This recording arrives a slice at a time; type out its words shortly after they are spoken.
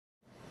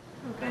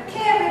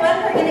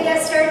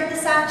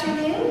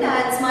afternoon.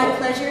 It's my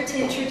pleasure to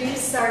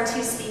introduce our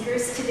two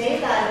speakers today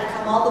that have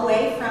come all the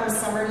way from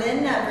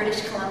Summerlin,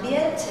 British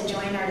Columbia to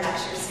join our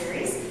lecture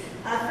series.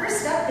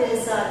 First up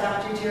is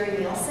Dr. Gerry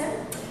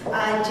Neilsen.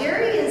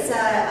 Gerry is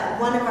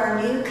one of our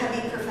new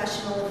CCOVI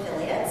professional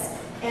affiliates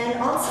and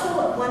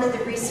also one of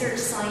the research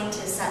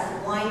scientists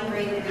at the Wine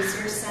Grape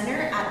Research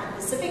Center at the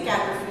Pacific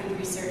Agri-Food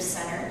Research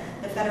Center,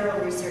 the Federal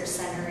Research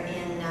Center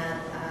in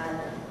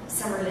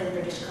Summerlin,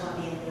 British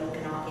Columbia in the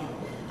Oenology.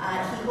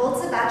 He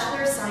holds a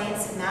Bachelor of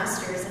Science and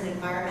Master's in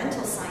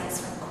Environmental Science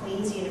from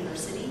Queen's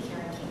University here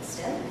in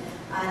Kingston.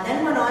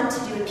 Then went on to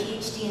do a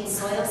PhD in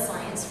Soil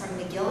Science from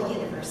McGill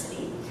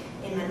University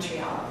in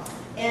Montreal.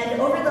 And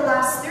over the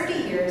last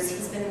 30 years,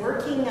 he's been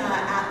working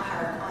at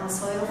Park on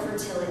soil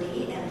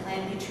fertility and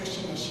plant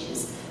nutrition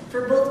issues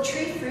for both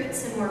tree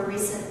fruits and more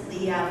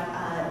recently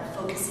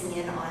focusing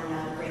in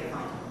on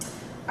Grapevine.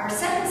 Our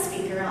second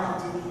speaker,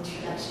 I'll do the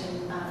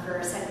introduction for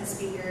our second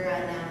speaker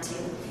now too,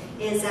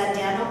 is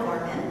Dan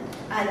O'Gorman.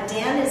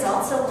 Dan is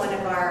also one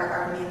of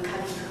our new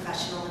CCOVI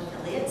professional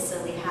affiliates,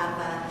 so we have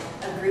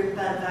a group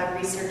of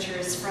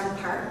researchers from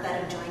Park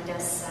that have joined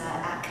us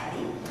at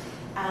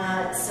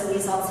CCOVI. So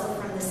he's also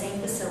from the same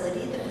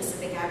facility, the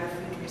Pacific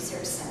Agri-Food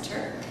Research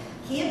Center.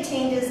 He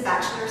obtained his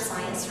Bachelor of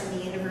Science from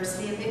the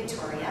University of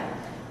Victoria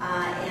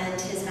and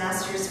his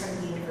Master's from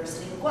the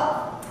University of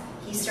Guelph.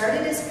 He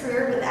started his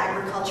career with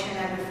Agriculture and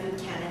Agri-Food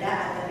Canada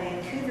at the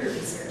Vancouver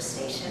Research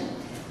Station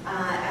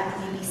at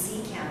the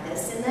UBC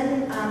campus, and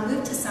then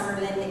moved to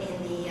Summerlin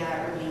in the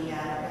early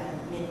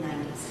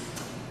mid-90s.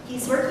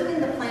 He's working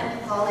in the plant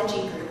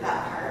pathology group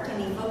at Park,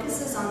 and he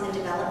focuses on the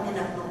development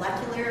of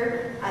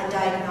molecular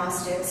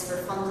diagnostics for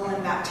fungal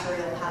and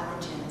bacterial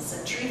pathogens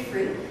of tree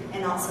fruit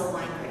and also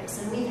wine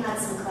grapes. And we've had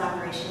some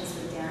collaborations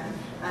with Dan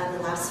the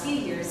last few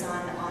years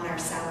on our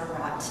sour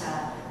rot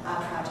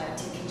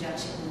project in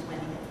conjunction with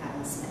Wendy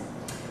McFadden-Smith.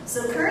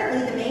 So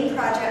currently the main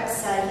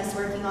projects he's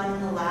working on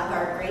in the lab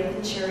are grape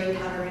and cherry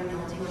powdery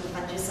mildew and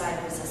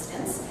fungicide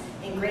resistance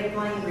and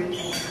grapevine root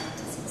and plant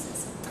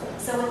diseases.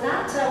 So with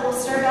that, we'll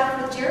start off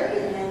with Gerry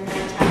and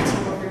then tag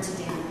team over to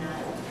Dan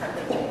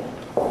partway through.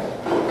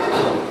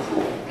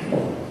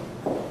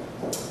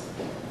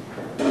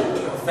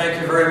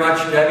 Thank you very much,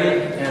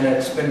 Debbie, and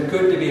it's been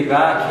good to be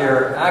back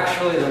here.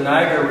 Actually, the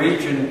Niagara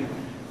region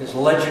is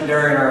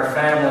legendary in our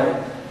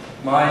family.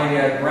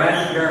 My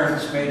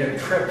grandparents made a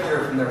trip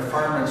here from their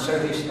farm in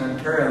southeastern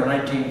Ontario in the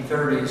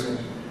 1930s, and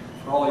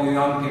for all you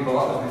young people,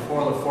 that was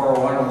before the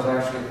 401 was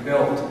actually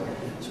built.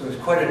 So it was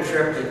quite a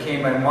trip. They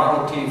came by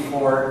Model T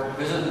Ford,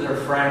 visited their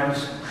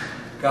friends,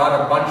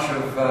 got a bunch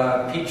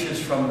of peaches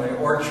from the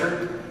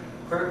orchard,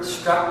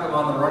 strapped them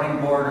on the running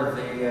board of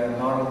the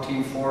Model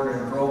T Ford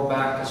and drove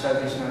back to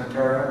southeastern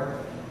Ontario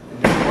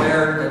and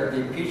declared that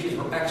the peaches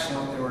were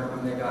excellent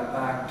when they got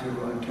back to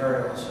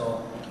Ontario.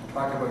 So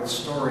talk about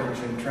storage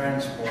and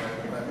transport,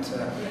 but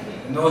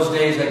in those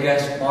days, I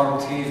guess Model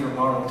Ts were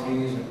Model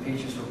Ts and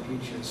peaches were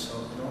peaches, so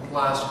they don't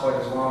last quite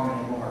as long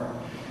anymore.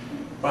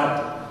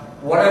 But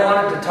what I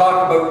wanted to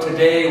talk about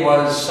today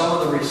was some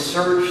of the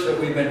research that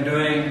we've been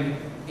doing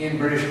in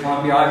British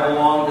Columbia. I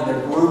belong to the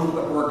group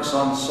that works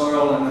on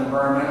soil and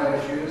environmental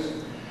issues,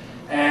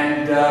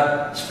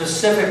 and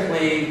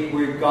specifically,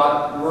 we've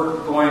got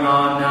work going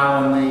on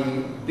now in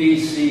the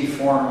BC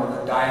form of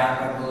the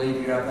DIAP. I believe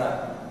you have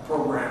that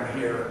program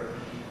here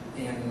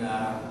in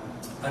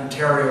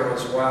Ontario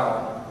as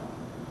well.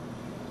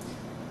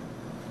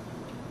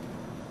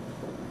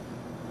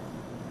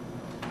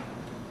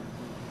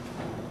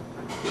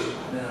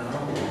 Now,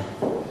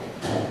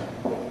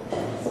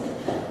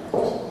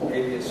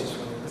 maybe it's just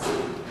one of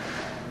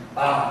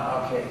the...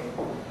 okay.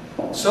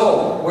 So,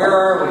 where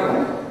are we?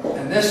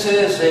 And this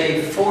is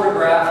a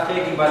photograph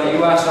taken by the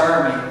U.S.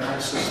 Army. I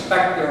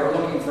suspect they were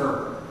looking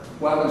for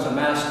weapons of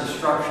mass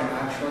destruction,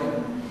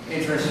 actually.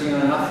 Interestingly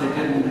enough, they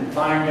didn't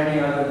find any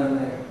other than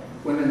the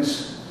women's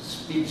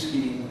speed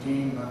skiing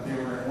team, but they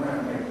were in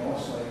Winnipeg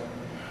mostly.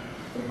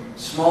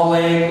 Small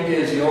Lake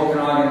is the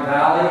Okanagan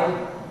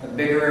Valley. The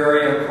bigger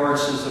area, of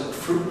course, is the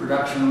fruit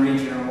production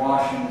region in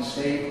Washington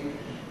State.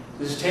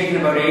 This is taken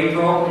about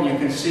April, and you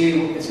can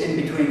see it's in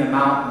between the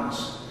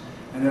mountains.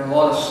 And there's a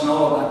lot of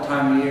snow at that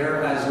time of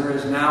year, as there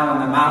is now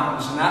in the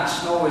mountains. And that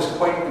snow is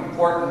quite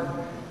important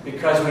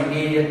because we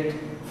need it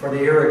for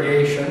the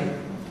irrigation.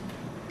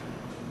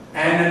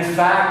 And in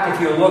fact,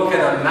 if you look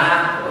at a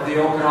map of the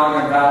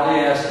Okanagan Valley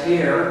as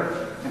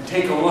here, and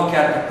take a look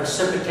at the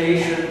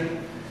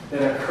precipitation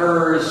that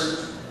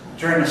occurs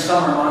during the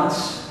summer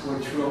months,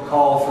 which we'll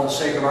call, for the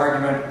sake of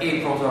argument,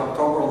 April to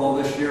October,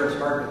 although this year it's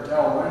hard to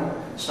tell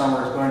when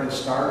summer is going to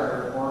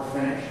start or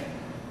finish,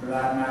 for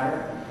that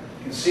matter.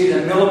 You can see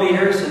the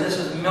millimeters, and this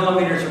is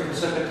millimeters of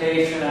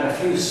precipitation at a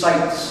few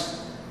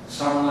sites,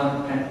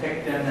 Summerlin,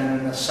 Penticton, and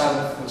in the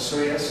south,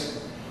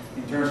 Vesuvius,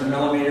 in terms of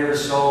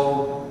millimeters.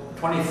 So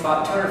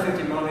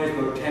 250 millimeters,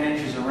 about 10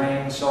 inches of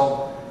rain,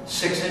 so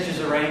 6 inches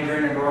of rain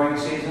during the growing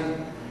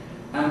season.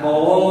 And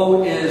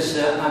below is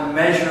a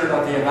measure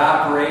of the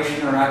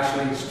evaporation, or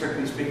actually,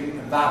 strictly speaking,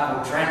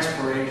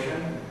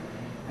 evapotranspiration.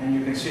 And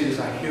you can see there's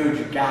a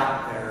huge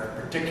gap there,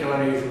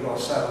 particularly as you go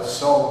south.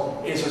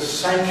 So it's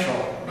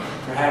essential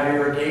to have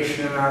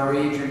irrigation in our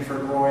region for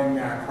growing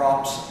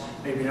crops,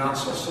 maybe not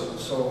so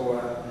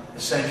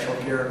essential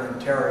here in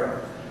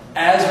Ontario.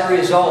 As a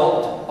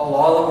result, a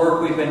lot of the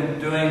work we've been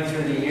doing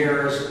through the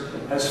years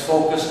has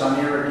focused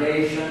on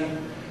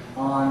irrigation,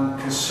 on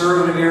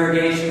conservative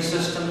irrigation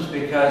systems,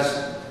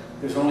 because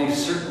there's only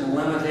certain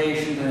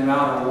limitations in the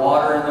amount of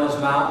water in those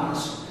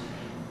mountains.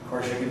 Of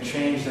course, you can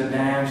change the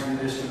dams and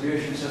the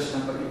distribution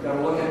system, but you've got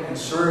to look at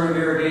conservative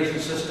irrigation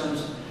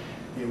systems.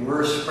 They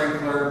were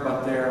sprinkler,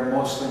 but they're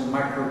mostly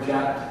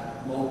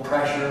microjet,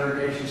 low-pressure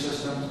irrigation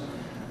systems.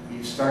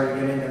 We've started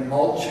getting into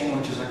mulching,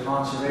 which is a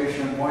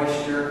conservation of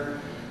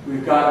moisture.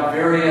 We've got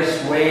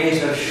various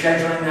ways of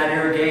scheduling that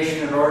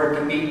irrigation in order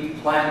to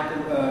meet plant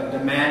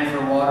demand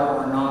for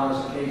water, or not,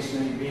 as the case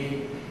may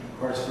be. Of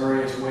course,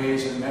 various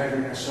ways of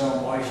measuring the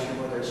soil moisture,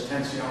 whether it's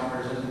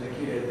tensiometers as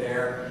indicated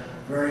there.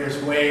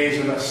 Various ways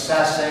of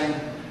assessing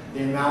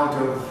the amount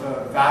of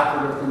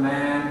evaporative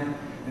demand.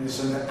 And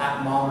this is an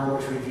atmometer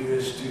which we've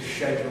used to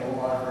schedule a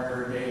lot of our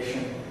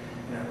irrigation.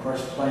 And of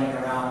course, playing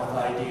around with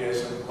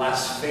ideas of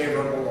less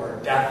favorable or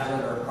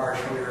deficit or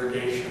partial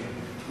irrigation,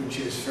 which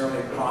is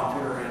fairly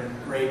popular in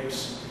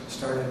grapes,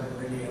 started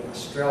really in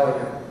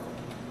Australia.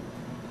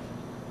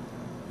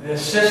 The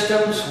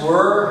systems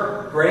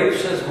were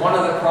grapes as one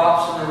of the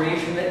crops in the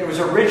region. It was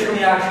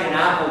originally actually an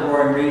apple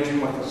growing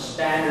region with a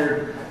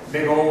standard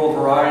big old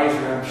varieties,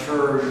 and I'm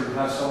sure you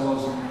have some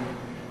of those in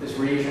this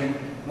region.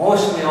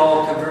 Mostly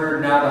all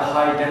converted now to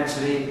high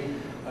density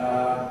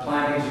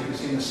plantings. You can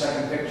see in the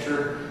second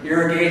picture.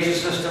 Irrigation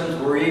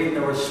systems were even,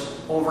 there was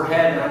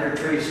overhead and under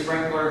tree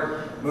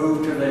sprinkler,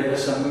 moved to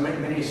this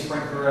mini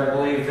sprinkler, I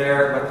believe,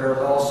 there, but there's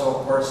also,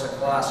 of course, the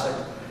classic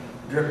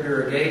drip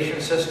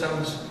irrigation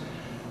systems.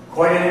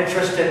 Quite an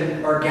interest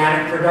in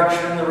organic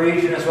production in the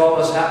region, as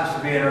well as happens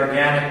to be an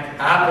organic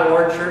apple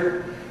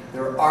orchard.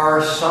 There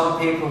are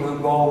some people who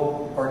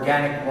go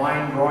organic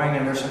wine growing,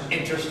 and there's some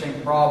interesting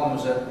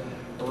problems that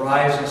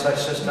arise in such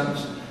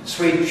systems.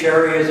 Sweet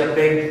cherry is a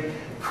big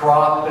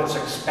crop that's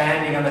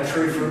expanding on the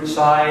tree fruit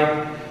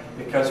side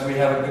because we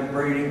have a good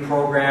breeding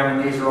program,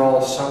 and these are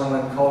all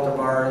Summerlin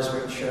cultivars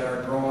which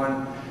are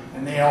growing.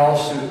 And they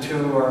also,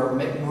 too, are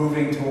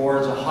moving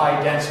towards a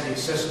high-density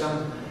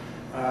system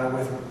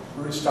with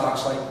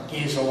rootstocks like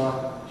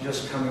Gisela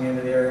just coming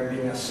into the area and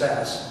being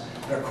assessed.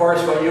 And of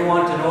course, what you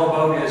want to know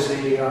about is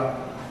the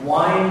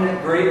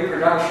wine grape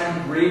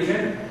production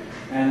region.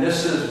 And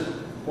this is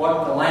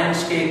what the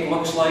landscape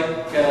looks like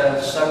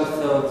south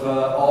of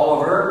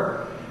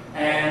Oliver.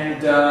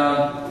 And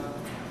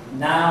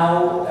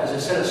now, as I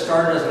said, it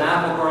started as an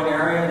apple growing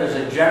area. There's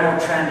a general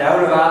trend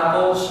out of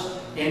apples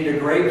into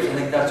grapes. I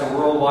think that's a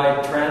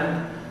worldwide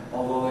trend,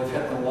 although they've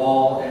hit the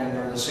wall and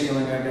or the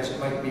ceiling. I guess it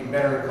might be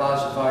better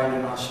classified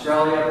in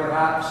Australia,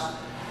 perhaps.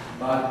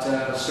 But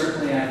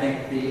certainly, I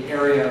think the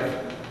area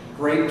of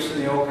grapes in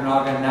the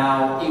Okanagan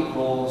now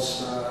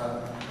equals,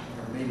 or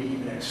maybe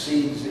even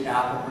exceeds, the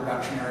apple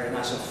production area. And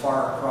that's a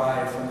far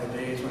cry from the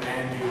days when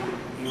Andy,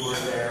 you were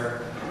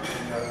there,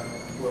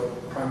 and were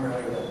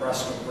primarily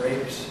abreast with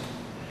grapes.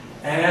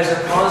 And as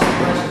a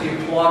consequence, if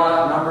you plot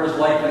out numbers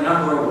like the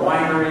number of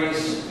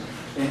wineries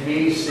in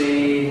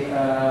BC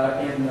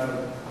in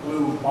the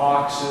blue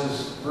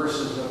boxes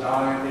versus the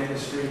value of the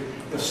industry,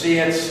 you'll see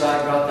it's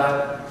got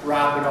that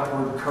rapid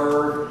upward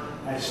curve.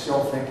 I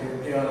still think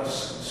it is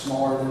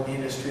smaller than the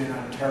industry in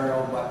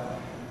Ontario, but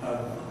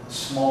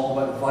small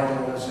but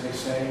vital, as they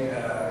say,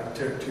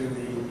 to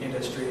the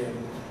industry and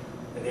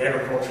the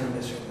agriculture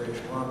industry in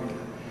British Columbia.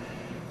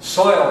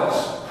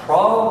 Soils,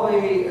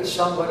 probably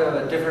somewhat of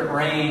a different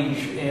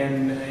range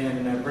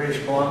in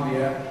British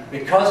Columbia.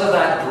 Because of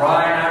that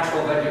dry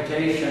natural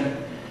vegetation,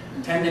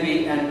 tend to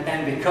be,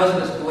 and because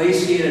of its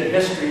glaciated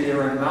history, they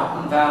were in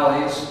mountain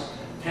valleys,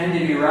 tend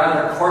to be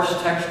rather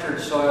coarse textured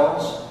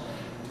soils,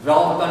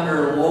 developed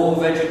under low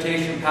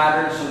vegetation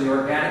patterns, so the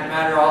organic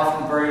matter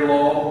often very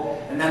low,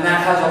 and then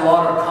that has a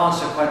lot of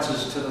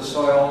consequences to the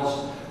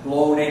soils: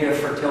 low native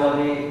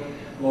fertility,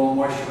 low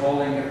moisture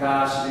holding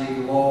capacity,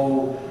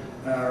 low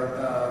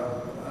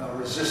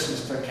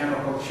resistance to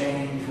chemical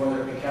change,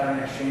 whether it be cation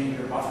exchange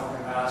or buffer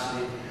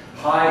capacity,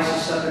 high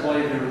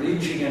susceptibility to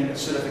leaching and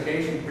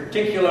acidification,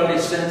 particularly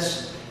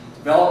since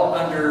developed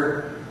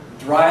under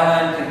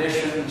dryland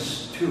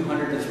conditions,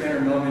 200 to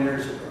 300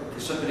 millimeters of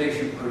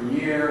precipitation per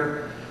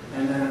year.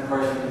 And then, of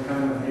course, when you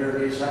come in with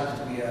irrigation, that has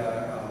to be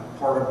a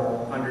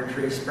portable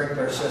under-tree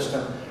sprinkler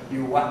system.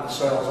 You wet the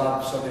soils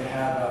up so they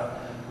have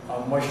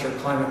a moisture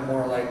climate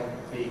more like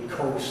the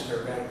coast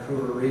or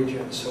Vancouver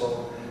region.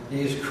 So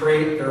these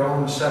create their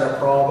own set of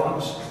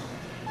problems.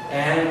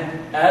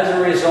 And as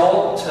a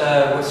result,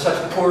 with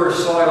such poor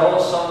soil,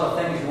 some of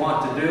the things you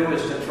want to do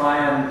is to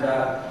try and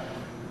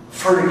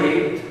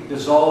fertigate,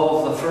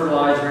 dissolve the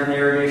fertilizer in the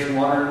irrigation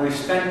water. And we've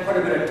spent quite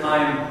a bit of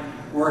time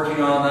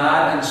working on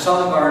that. And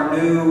some of our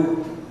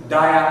new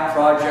DIAP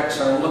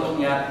projects are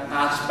looking at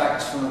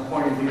aspects from the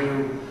point of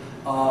view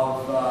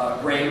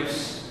of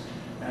grapes.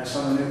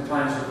 Some of the new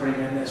plants we're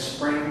putting in this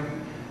spring.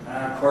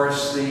 Of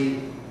course, the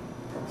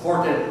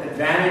purported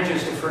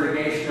advantages to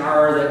fertigation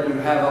are that you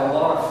have a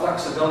lot of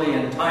flexibility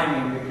in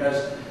timing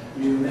because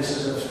this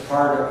is as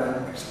part of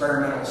an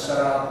experimental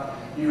setup.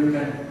 You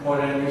can put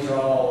in, these are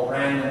all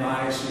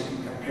randomized, so you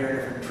can compare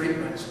different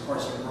treatments. Of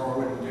course, a grower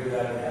wouldn't do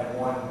that if they have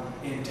one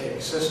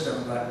intake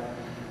system, but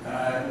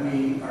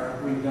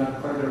we've done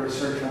quite a bit of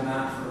research on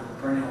that for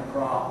perennial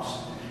crops,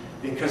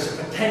 because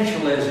the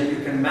potential is that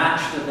you can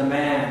match the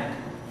demand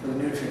for the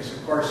nutrients.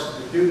 Of course,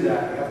 to do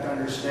that, you have to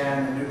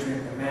understand the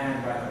nutrient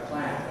demand by the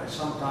plant, but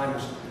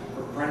sometimes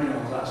for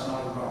perennials, that's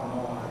not well known.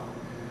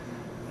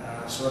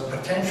 So the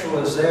potential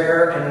is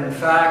there, and in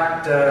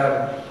fact,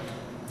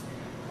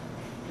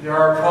 there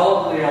are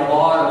probably a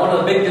lot. One of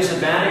the big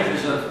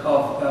disadvantages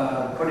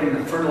of putting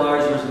the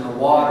fertilizers and the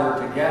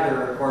water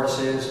together, of course,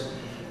 is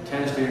it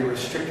tends to be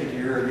restricted to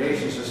your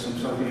irrigation system.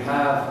 So if you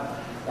have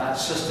that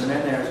system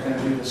in there, it's going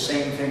to do the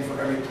same thing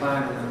for every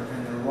plant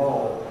in the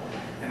row.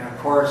 And of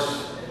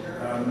course,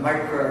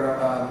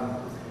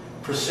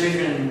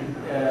 precision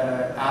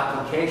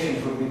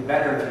applications would be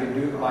better if you could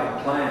do it by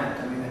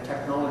plant. I mean, the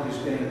technology is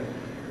getting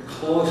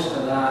close to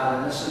that,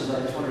 and this is,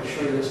 I just want to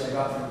show you this I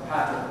got from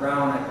Patrick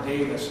Brown at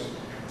Davis,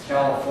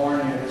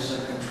 California. This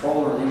is a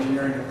controller, the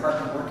engineering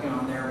department working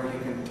on there, where you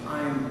can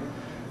time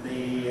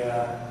the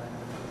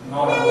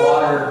amount of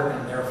water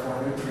and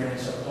therefore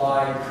nutrients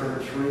applied per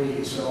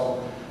tree.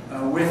 So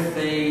with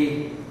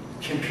the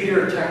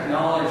computer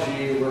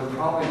technology, we're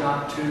probably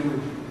not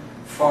too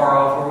far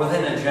off. We're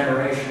within a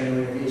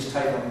generation of these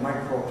type of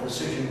micro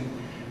precision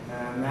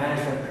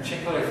management,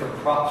 particularly for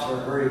crops that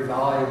are very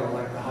valuable,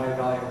 like the high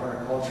value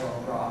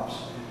horticultural crops.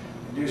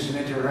 We do some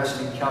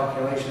interesting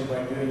calculations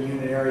by doing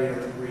unit area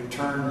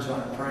returns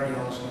on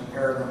perennials,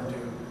 compare them to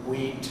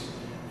wheat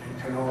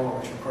and canola,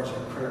 which of course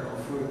are critical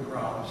food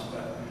crops.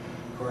 But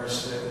of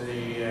course,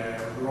 the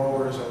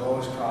growers of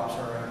those crops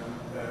are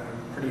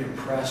pretty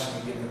impressed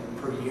when you give them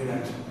per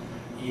unit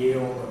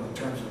yield in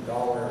terms of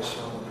dollars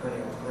from the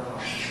perennial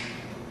crops.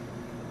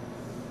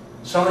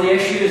 Some of the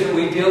issues that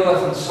we deal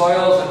with in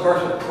soils, of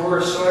course, with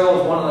poor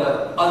soils, one of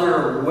the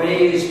other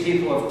ways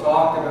people have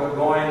talked about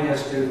going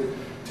is to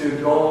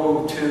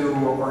go to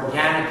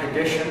organic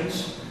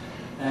additions.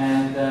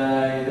 And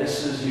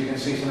this is, you can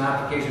see some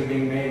application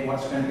being made,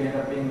 what's going to end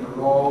up being the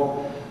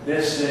row.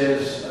 This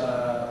is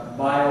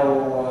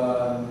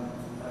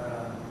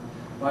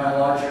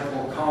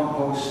biological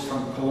compost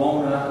from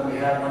Kelowna that we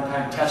had one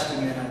time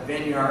testing in a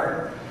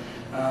vineyard.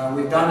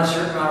 We've done a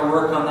certain amount of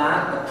work on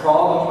that. The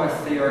problem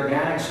with the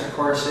organics, of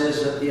course,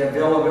 is that the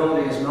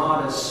availability is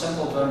not as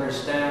simple to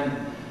understand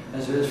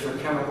as it is for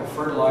chemical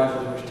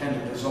fertilizers, which tend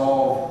to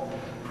dissolve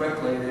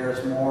quickly.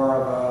 There's more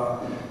of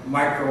a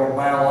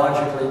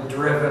microbiologically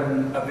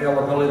driven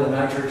availability of the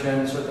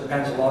nitrogen, so it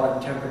depends a lot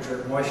on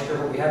temperature and moisture.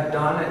 What we have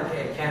done,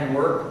 it can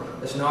work.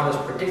 It's not as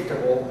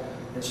predictable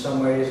in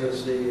some ways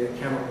as the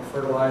chemical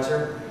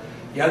fertilizer.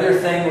 The other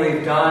thing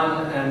we've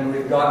done, and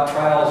we've got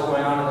trials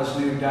going on in this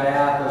new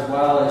DIAP as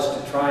well, is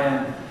to try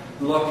and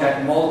look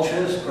at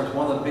mulches. Of course,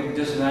 one of the big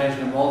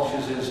disadvantages of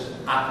mulches is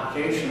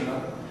application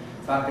of them.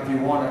 In fact, if you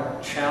want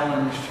to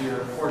challenge your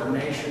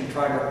coordination,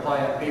 try to apply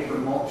a paper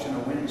mulch in a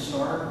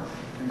windstorm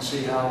and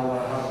see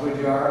how good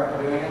you are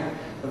at doing it.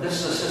 But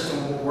this is a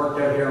system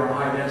worked out here on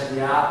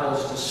high-density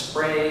apples to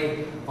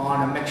spray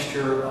on a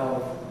mixture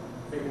of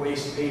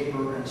waste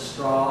paper and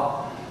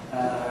straw.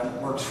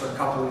 Works for a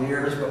couple of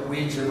years, but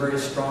weeds are very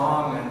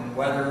strong, and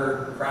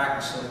weather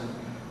cracks and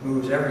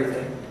moves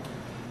everything.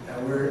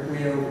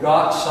 We've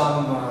got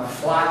some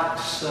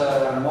flax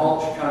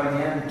mulch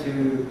coming in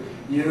to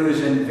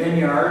use in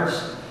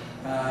vineyards.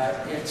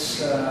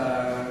 It's,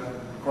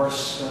 of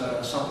course,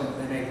 something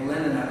that they make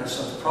linen out of,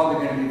 so it's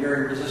probably going to be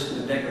very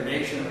resistant to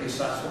degradation. At least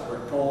that's what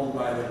we're told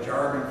by the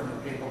jargon from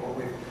the people. But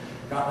we've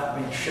got that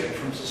being shipped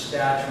from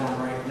Saskatchewan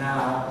right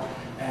now,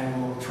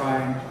 and we'll try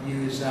and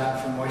use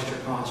that for moisture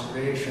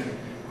conservation.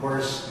 Of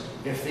course,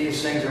 if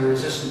these things are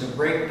resistant to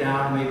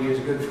breakdown, maybe it's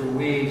good for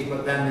weeds,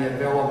 but then the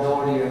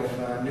availability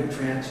of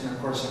nutrients and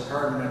of course the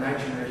carbon to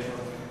nitrogen ratio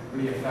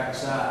really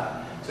affects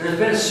that. So there's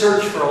been a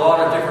search for a lot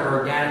of different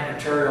organic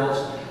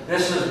materials.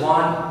 This is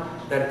one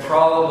that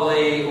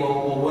probably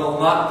will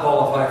not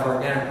qualify for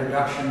organic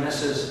production.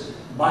 This is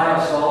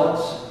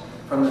biosolids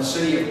from the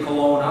city of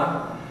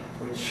Kelowna,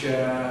 which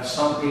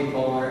some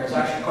people are, it's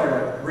actually quite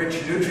a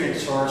rich nutrient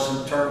source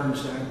in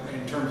terms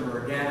of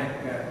organic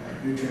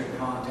nutrient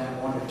content,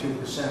 1 to 2%,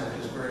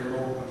 which is very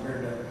low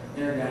compared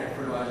to inorganic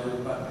fertilizers.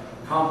 But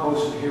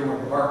composted here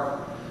with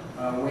bark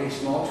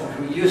waste mulch,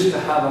 which we used to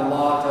have a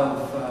lot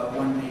of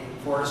when the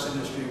forest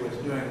industry was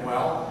doing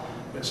well,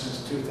 but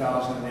since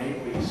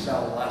 2008 we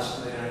sell less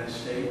to the United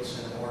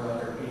States and more to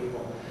other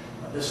people.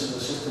 This is a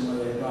system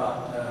where they've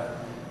got,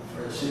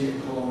 for the city of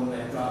Kelowna,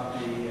 they've got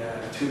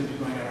the tubes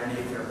going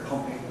underneath, they're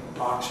pumping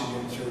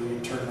oxygen through, you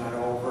turn that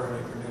over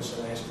and you produce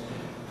a nice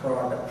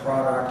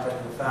product.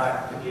 And in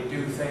fact, if you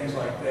do things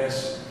like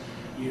this,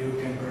 you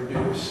can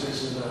produce,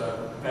 this is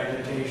a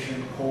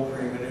vegetation,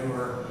 poultry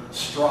manure,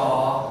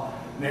 straw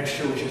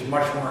mixture, which is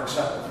much more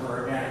acceptable for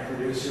organic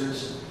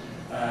producers,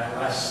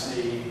 unless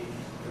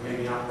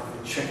maybe not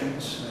with the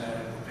chickens,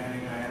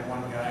 depending on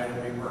one guy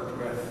that we worked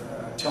with,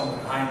 Tillman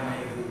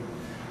Heinley, who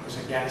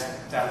was against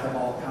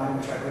ethanol counting,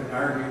 which I couldn't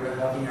argue with,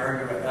 helping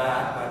argue with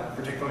that, but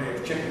particularly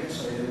of chickens,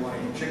 so he didn't want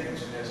to eat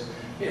chickens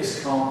in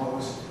his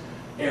compost.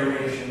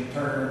 Aeration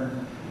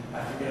turn, I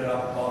have to get it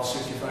up about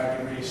 65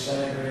 degrees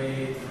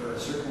centigrade for a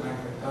certain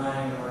length of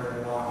time in order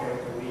to knock out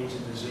the weeds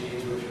and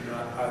disease, which would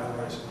not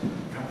otherwise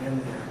come in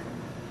there.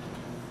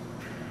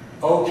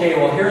 Okay,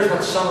 well here's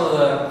what some of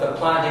the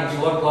plantings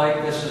look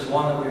like. This is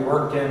one that we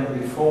worked in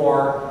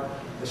before.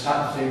 This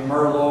happens to be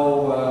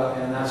Merlot,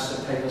 and that's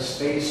the type of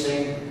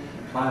spacing.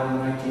 Planted in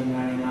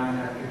 1999.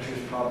 That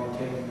picture's probably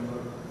taken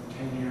about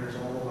 10 years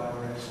old, I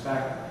would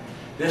expect.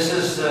 This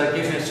is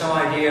gives you some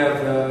idea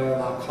of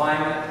the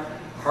climate.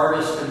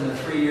 Harvest in the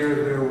 3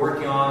 years we were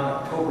working on,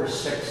 October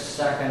 6th,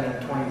 2nd,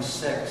 and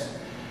 26th.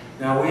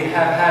 Now we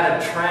have had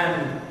a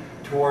trend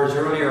towards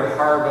earlier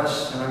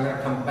harvest, and I'm going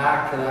to come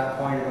back to that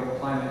point about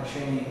climate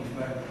change,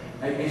 but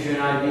that gives you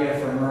an idea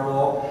for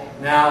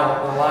Merlot.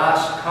 Now, the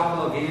last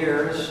couple of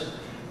years,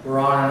 we're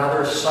on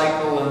another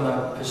cycle in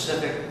the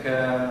Pacific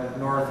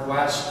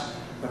Northwest,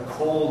 the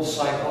cold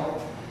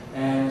cycle,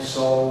 and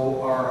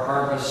so our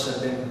harvests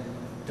have been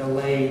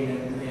delayed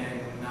in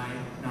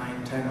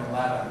 9, 10,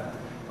 11.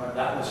 But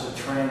that was a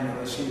trend that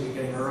we seem to be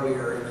getting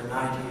earlier in the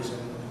 90s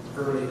and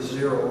early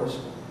zeros.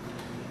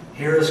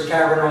 Here's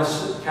Cabernet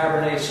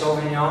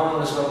Sauvignon.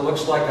 This is what it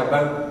looks like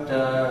about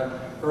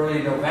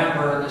early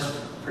November. This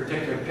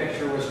particular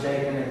picture was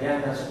taken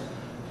again as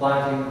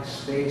planting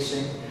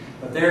spacing.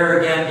 But there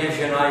again gives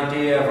you an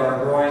idea of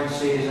our growing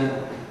season.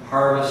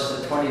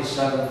 Harvest the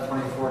 27th,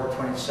 24th,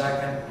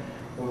 22nd.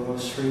 Over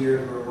those 3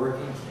 years we were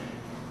working.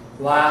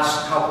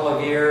 Last couple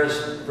of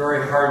years,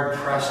 very hard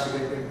pressed to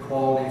get good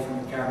quality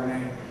from the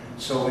Cabernet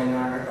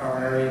Sauvignon in our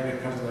area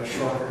because of the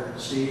shorter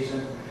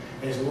season.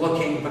 Is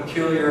looking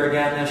peculiar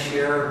again this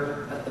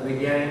year at the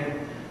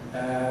beginning,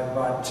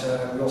 but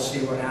we'll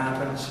see what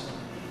happens.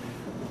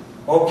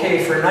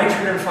 Okay, for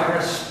nitrogen, I'm going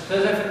to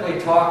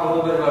specifically talk a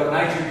little bit about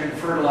nitrogen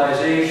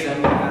fertilization.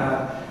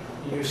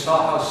 You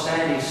saw how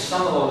sandy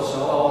some of those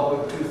soils,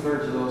 about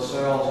 2/3 of those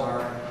soils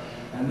are.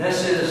 And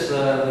this is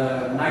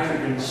the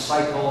nitrogen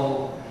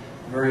cycle,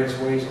 various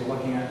ways of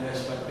looking at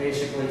this, but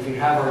basically if you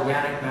have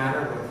organic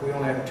matter, but if we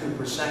only have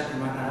 2%, you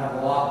might not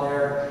have a lot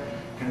there.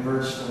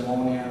 Converts to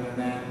ammonium, and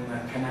then the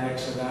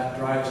kinetics of that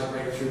drives it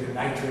right through to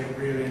nitrate.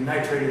 Really, and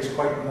nitrate is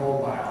quite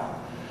mobile.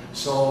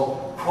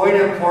 So quite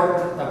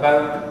important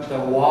about the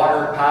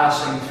water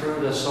passing through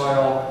the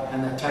soil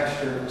and the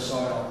texture of the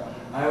soil.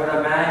 I would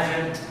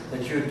imagine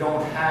that you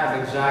don't have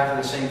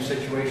exactly the same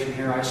situation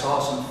here. I saw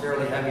some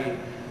fairly heavy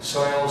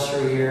soils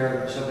through here.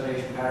 The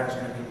precipitation pattern is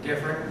going to be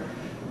different.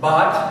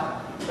 But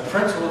the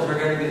principles are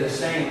going to be the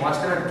same. What's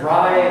going to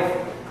drive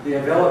the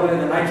availability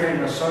of the nitrate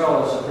in the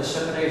soil is the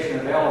precipitation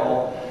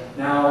available.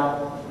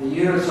 Now, the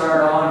units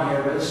aren't on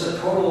here, but this is a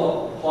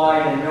total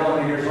applied in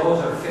millimeters. Those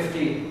are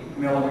 50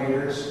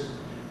 millimeters,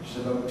 which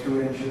is about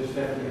 2 inches,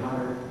 50,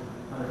 100,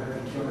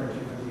 150, 200,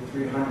 250,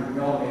 300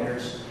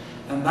 millimeters.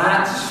 And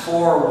that's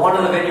for one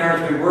of the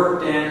vineyards we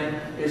worked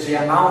in, is the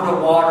amount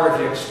of water if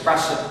you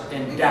express it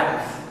in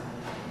depth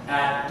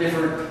at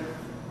different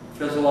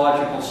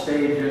phynological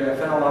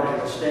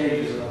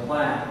stages of the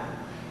plant.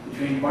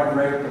 Between bud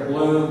rate to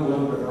bloom,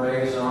 bloom to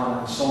rhizome,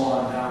 and so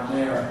on down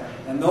there.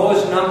 And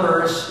those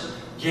numbers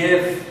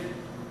give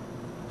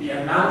the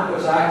amount that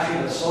was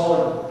actually the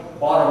solid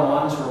bottom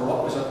ones were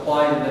what was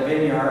applied in the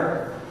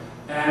vineyard,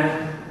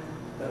 and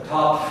the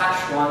top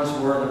hatched ones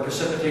were the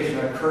precipitation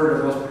that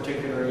occurred in those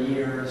particular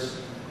years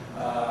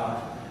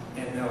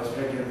in those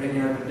particular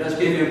vineyards. It does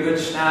give you a good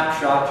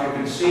snapshot. You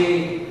can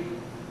see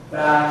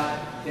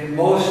that in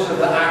most of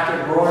the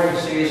active growing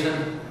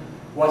season,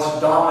 what's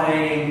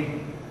dominating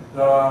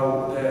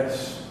the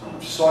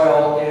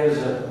soil is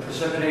the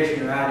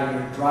precipitation you're adding.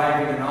 You're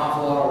driving an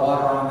awful lot of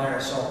water on there.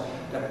 So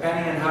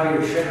depending on how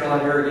you schedule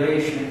that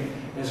irrigation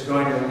is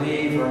going to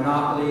leave or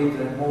not leave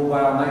the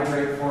mobile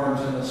nitrate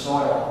forms in the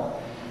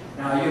soil.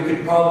 Now you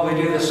could probably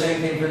do the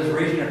same thing for this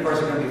region. Of course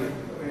it's going to be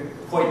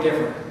quite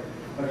different.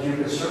 But you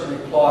could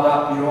certainly plot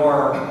up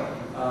your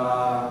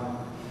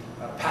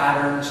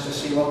patterns to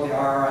see what they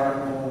are. I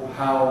don't know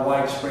how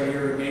widespread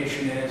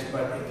irrigation is,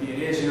 but if it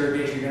is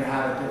irrigation, you're going to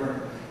have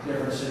a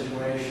different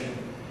situation.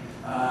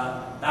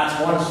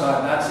 That's one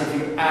side. That's if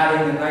you're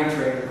adding the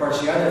nitrate. Of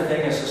course, the other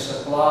thing is the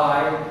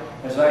supply.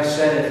 As I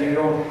said, if you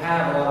don't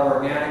have a lot of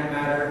organic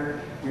matter,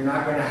 you're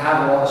not going to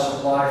have a lot of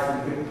supply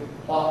for you.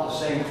 Could plot the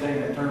same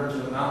thing in terms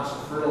of amounts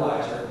of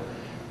fertilizer.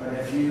 But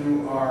if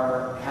you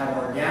have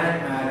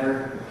organic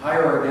matter,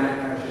 higher organic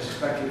matter, which is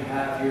expected to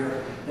have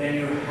here, then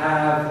you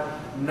have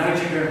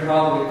nitrogen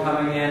probably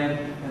coming in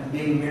and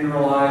being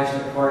mineralized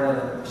according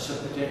to the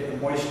precipitate, the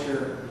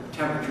moisture,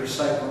 temperature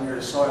cycle in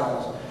your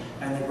soils.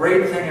 And the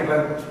great thing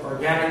about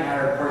organic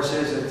matter, of course,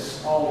 is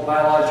it's all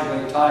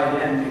biologically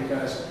tied in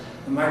because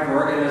the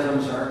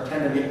microorganisms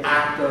tend to be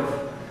active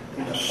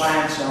and the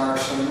plants are.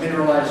 So the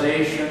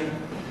mineralization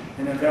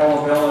and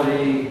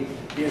availability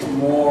is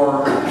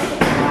more at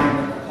the time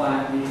that the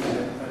plant needs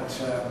it.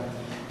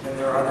 But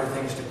there are other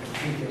things to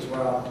compete as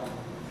well.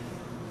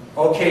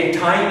 Okay,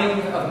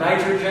 timing of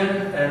nitrogen,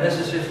 and this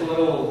is just a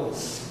little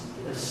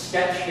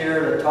sketch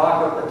here to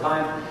talk about the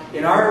time.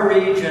 In our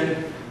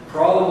region,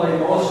 probably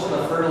most of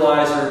the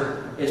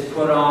fertilizer is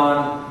put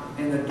on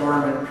in the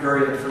dormant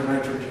period for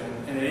nitrogen,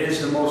 and it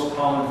is the most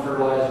common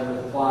fertilizer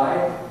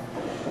applied.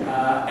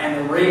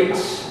 And the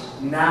rates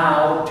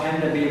now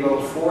tend to be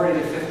about 40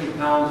 to 50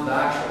 pounds of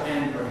actual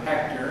N per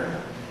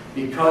hectare,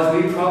 because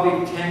we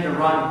probably tend to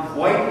run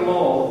quite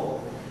low.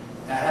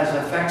 That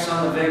has effects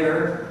on the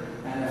vigor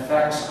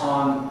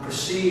and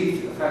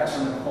perceived effects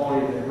on the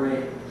quality of the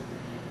grape.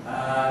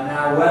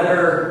 Now,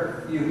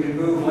 whether you can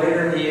move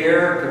later in the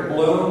year to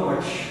bloom,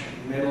 which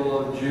middle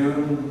of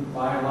June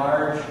by and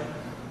large,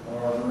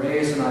 or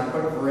raisin. I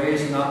put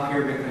raisin up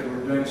here because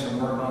we're doing some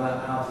work on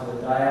that now for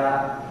the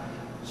diet.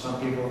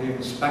 Some people have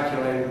even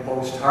speculated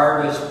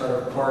post-harvest, but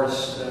of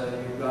course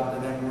you've got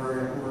to then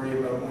worry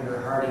about winter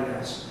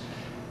hardiness.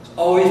 It's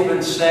always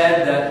been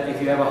said that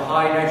if you have a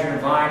high nitrogen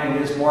vine,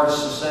 it is more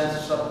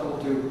susceptible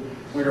to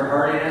winter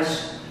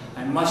hardiness.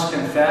 I must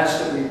confess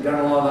that we've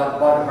done a lot of that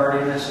bud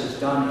hardiness is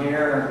done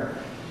here, and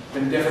it's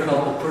been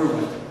difficult to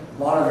prove it.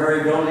 A lot of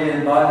variability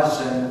in buds,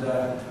 and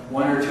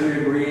 1 or 2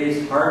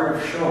 degrees, hard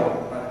to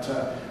show.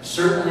 But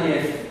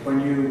certainly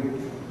when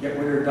you get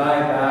winter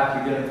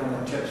dieback, you get it from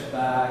the chips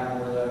bag,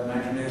 where the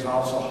nitrogen is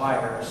also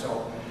higher.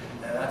 So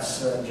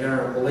that's a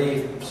general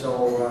belief.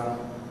 So,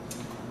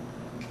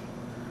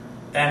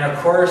 and of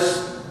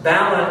course,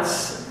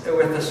 balance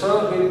with the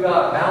soils we've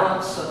got.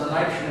 Balance of the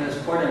nitrogen is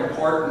quite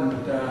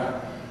important.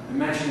 I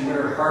mentioned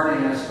winter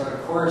hardiness, but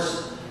of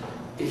course,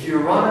 if you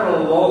run at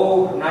a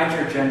low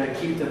nitrogen to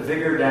keep the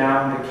vigor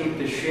down, to keep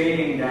the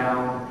shading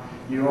down,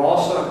 you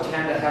also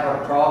tend to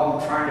have a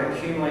problem trying to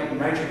accumulate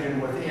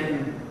nitrogen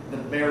within the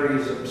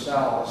berries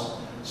themselves.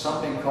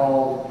 Something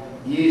called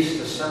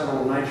yeast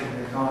assimilable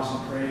nitrogen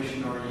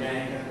concentration, or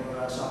YANK,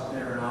 that's up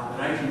there now,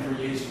 nitrogen for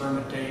yeast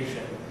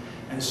fermentation.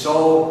 And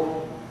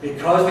so,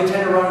 because we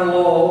tend to run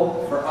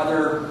low for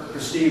other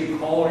perceived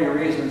quality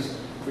reasons,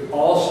 we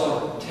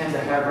also tend to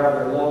have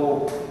rather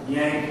low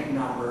YANK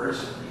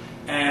numbers.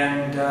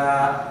 And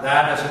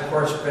that has, of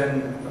course,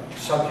 been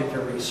subject to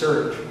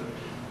research.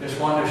 Just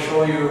wanted to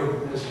show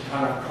you this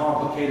kind of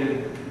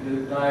complicated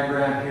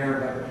diagram here,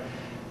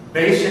 but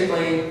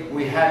basically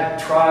we had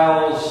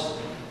trials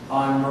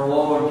on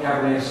Merlot and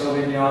Cabernet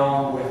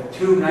Sauvignon with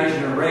 2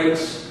 nitrogen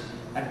rates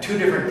at 2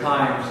 different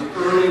times. The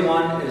early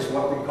one is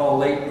what we call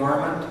late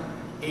dormant,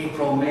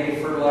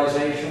 April-May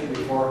fertilization,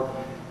 before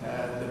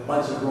the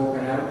buds are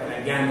broken out. And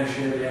again, this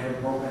year they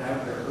haven't broken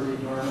out, they're early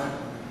dormant.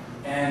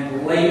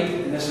 And late,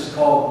 and this is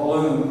called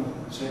bloom,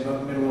 say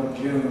about the middle of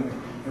June.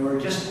 And we're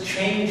just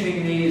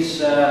changing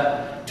these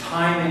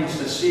timings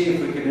to see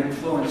if we can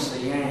influence the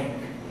YANK.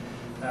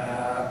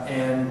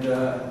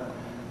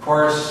 Of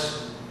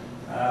course,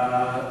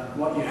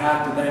 what you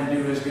have to then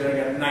do is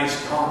get a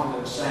nice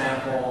composite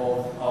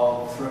sample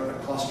of throughout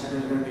the cluster.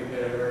 There's going to be a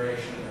bit of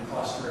variation in the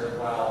cluster as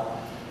well,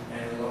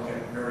 and look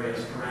at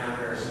various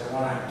parameters. And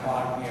what I'm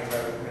talking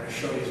about, I'm going to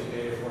show you some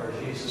data for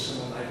is yeast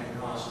assimilable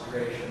nitrogen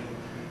concentration,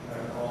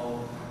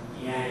 called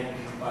YANK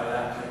by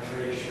that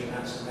titration.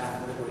 That's the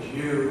method that was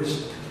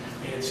used.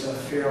 It's a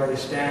fairly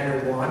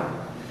standard one.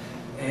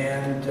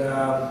 And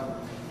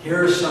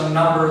here's some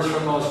numbers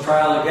from those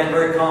trials. Again,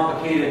 very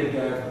complicated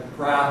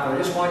graph, but I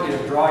just want you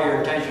to draw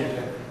your attention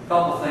to a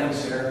couple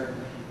things here.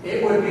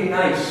 It would be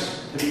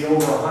nice to be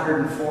over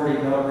 140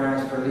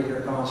 milligrams per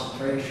liter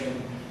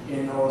concentration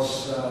in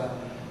those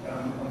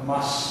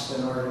musts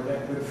in order to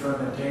get good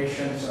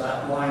fermentation. So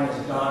that line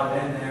is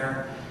dotted in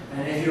there.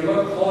 And if you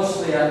look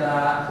closely at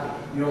that,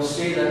 you'll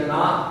see that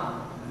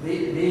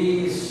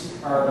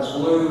these are the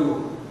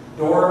blue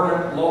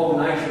dormant low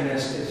nitrogen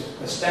is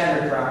the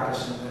standard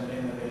practice in the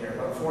vineyard.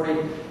 But 40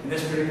 in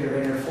this particular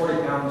vineyard,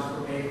 40 pounds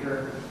per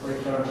acre,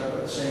 40 pounds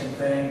of the same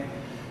thing.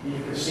 You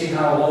can see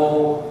how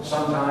low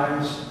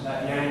sometimes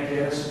that YANK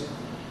is,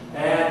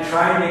 and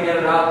trying to get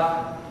it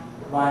up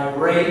by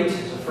rate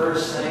is the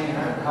first thing, and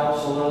that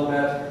helps a little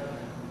bit.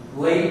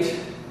 Late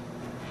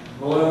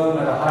bloom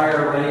at a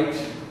higher rate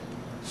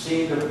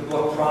seemed to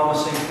look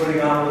promising.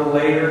 Putting on a little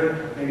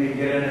later, maybe you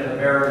get into the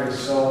berries.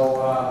 So,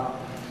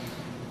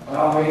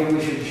 well, maybe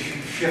we should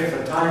shift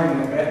the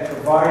timing a bit,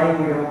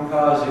 providing we don't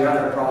cause the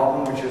other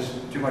problem, which is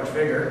too much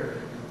vigor.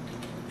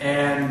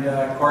 And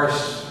of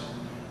course,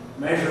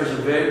 measures of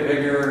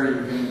vigor,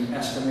 you can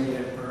estimate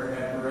it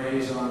at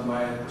raisin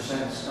by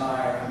percent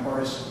sty. Of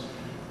course,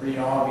 pretty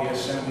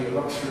obvious. And when you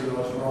look through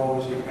those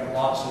rows, you've got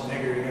lots of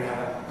vigor. You're going to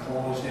have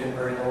closed in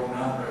very low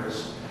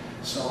numbers.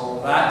 So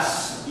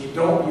that's, you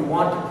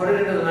want to put it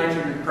into the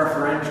nitrogen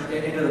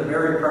into the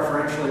berry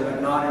preferentially,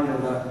 but not into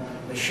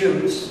the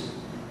shoots.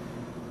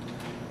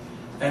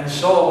 And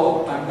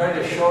so I'm going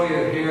to show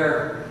you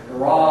here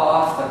raw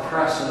off the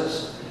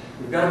presses.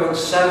 We've got about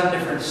 7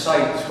 different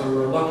sites where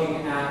we're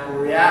looking at,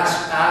 where we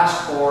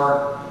asked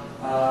for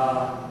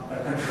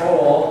a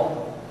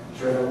control,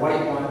 which are the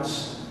white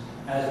ones,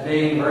 as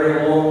being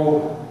very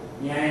low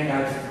YANK.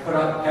 I've put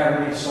up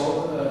Cabernet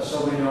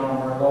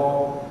Sauvignon or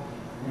low,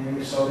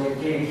 And so they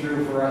came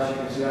through for us. You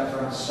can see that's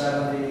around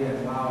 70,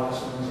 and wow,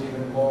 this one's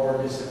even lower,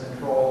 this is the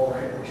control,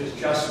 right, which is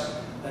just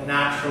the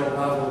natural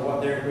level of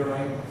what they're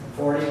doing,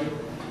 40.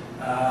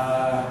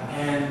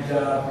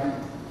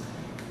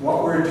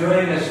 What we're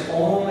doing is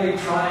only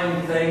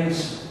trying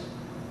things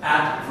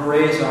at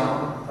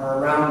Veraison, or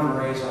around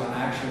Veraison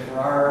actually, for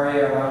our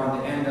area around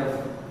the end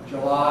of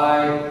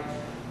July,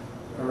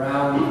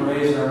 around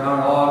Veraison, around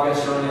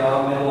August,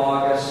 middle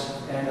August,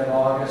 end of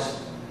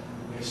August.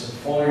 We have some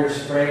foliar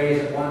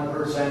sprays at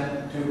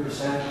 1%,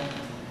 2%,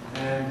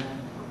 and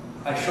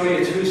I show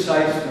you 2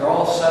 sites. They're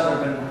all 7 of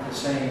them the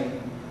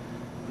same.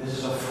 This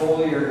is a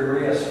foliar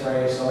urea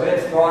spray, so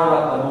it's brought it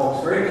up the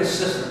most. Very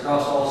consistent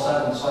across all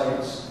 7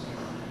 sites.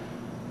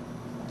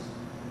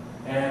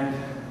 And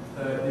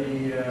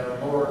the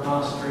lower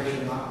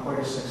concentration not quite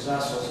as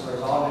successful, so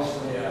there's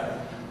obviously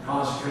a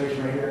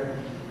concentration right here.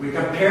 We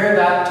compare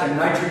that to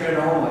nitrogen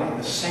only,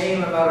 the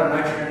same amount of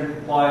nitrogen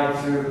applied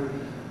to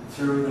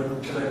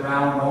the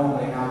ground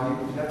only. Now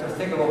you have to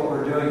think of what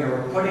we're doing here.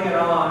 We're putting it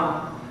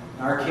on,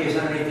 in our case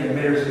underneath the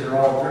emitters, these are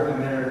all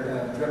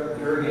drip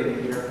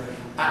irrigated here,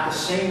 at the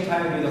same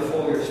time we do the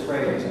foliar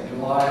sprays in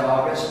July,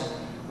 August,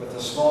 with the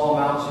small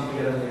amounts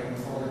you get in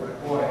the foliar.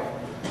 But boy,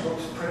 it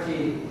looks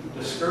pretty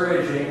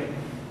discouraging,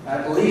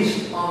 at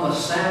least on the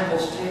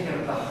samples taken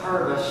at the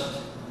harvest,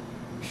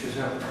 which is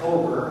in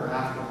October,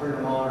 after putting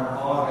them on in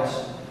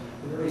August.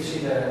 We really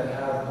seem to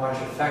have much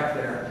effect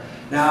there.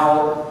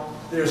 Now,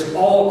 there's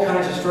all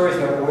kinds of stories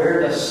about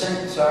where the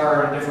sinks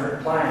are in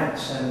different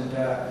plants, and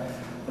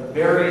the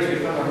berries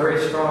become a very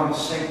strong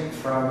sink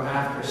from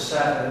after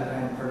set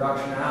and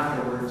production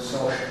afterwards.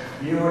 So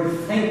you would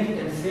think,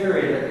 in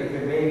theory, that you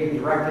could maybe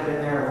direct it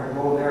in there and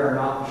go there and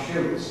not the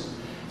shoots.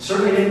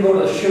 Certainly didn't go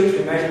to the shoots.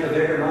 We measured the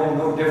vigor,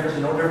 no difference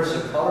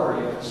in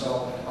color even,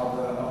 so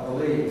of the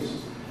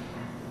leaves.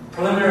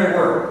 Preliminary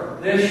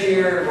work. This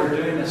year we're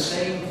doing the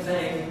same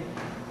thing,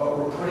 but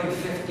we're putting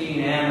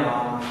 15N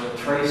on the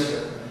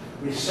tracer.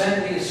 We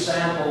sent these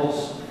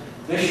samples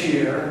this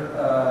year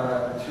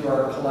to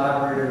our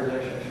collaborators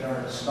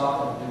in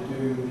Scotland to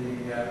do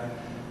the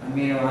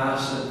amino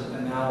acid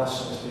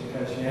analysis,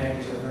 because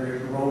Yankees are a very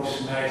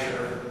gross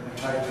measure and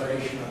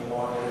titration of a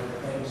lot of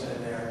different things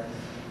in there.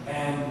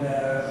 And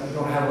we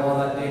don't have all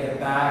that data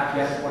back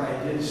yet. What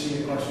I did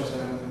see, of course, was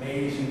an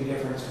amazing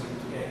difference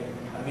in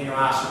amino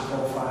acid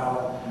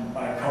profile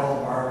by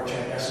cultivar, which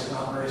I guess is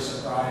not very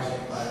surprising.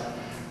 But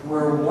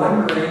we're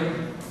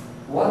wondering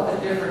what the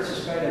difference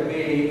is going to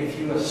be if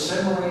you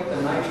assimilate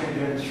the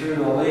nitrogen through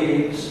the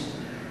leaves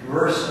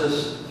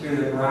versus through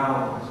the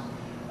ground.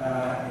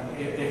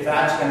 If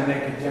that's going to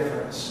make a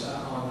difference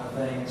on the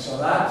thing. So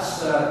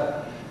that's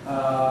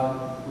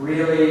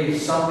really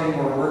something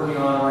we're working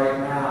on right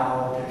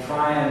now to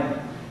try and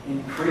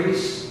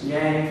increase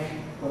yank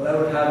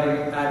without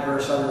having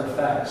adverse other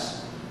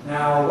effects.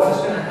 Now, what's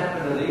going to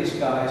happen to these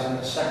guys in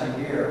the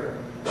second year?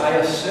 I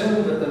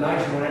assume that the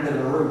nitrogen went into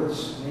the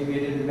roots. Maybe it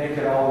didn't make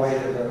it all the way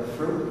to the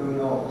fruit, who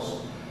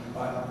knows?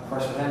 But of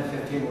course, with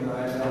N15, we're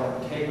going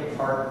to take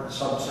apart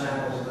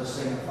subsamples of this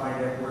thing and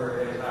find out where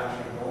it is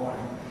actually going.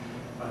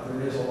 But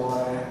there is a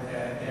lot of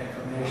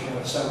information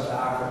about South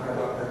Africa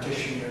about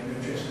partitioning their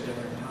nutrients at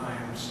different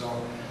times. So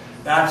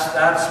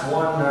that's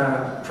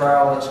one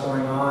trial that's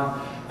going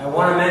on. I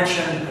want to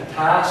mention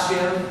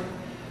potassium.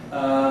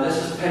 This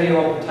is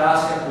petiole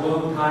potassium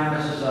bloom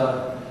time. This is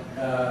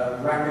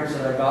records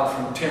that I got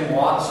from Tim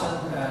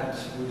Watson at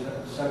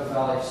South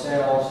Valley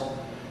Sales.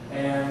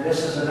 And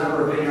this is a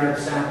number of vineyard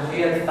samples.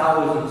 He had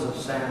thousands of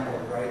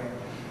samples, right?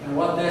 And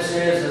what this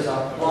is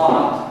a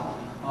plot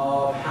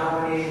of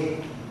how many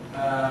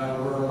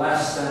were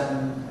less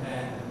than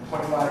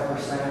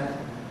 0.5%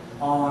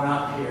 on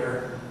up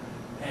here.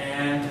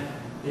 And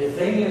the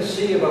thing you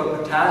see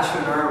about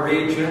potassium in our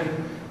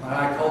region,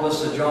 I call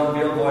this the John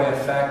Beelboy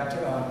effect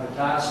on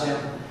potassium,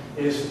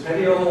 is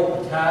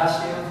petiole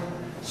potassium.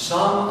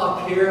 Some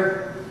up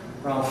here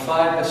around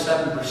 5 to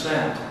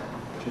 7%,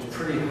 which is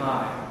pretty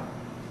high.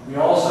 We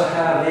also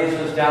have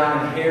these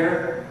down in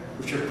here,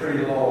 which are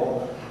pretty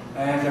low.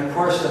 And of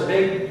course, the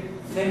big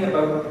thing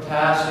about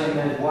potassium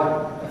is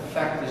what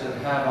effect does it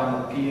have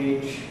on the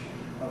pH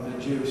of the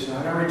juice. Now,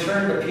 I'm going to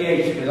return to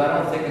pH because I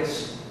don't think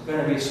it's going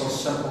to be so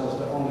simple as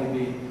to only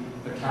be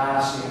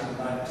potassium.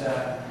 But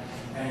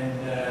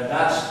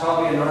that's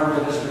probably a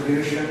normal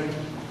distribution.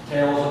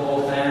 Tails at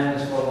both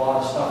ends with a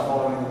lot of stuff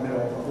falling in the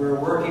middle. But we're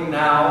working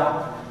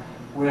now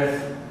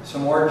with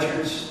some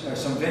orchards, or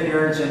some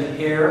vineyards in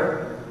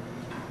here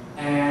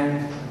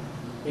and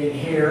in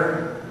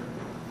here.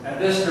 At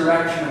this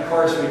direction, of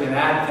course, we can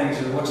add things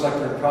that looks like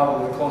they're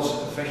probably close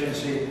to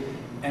efficiency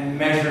and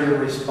measure the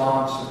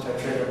response to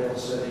titratable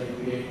acidity,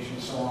 pH,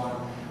 and so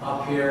on.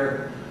 Up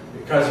here,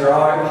 because they're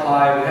all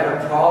high, we had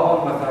a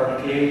problem with our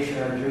pH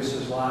in our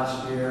juices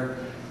last year.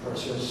 Of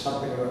course, there's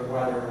something about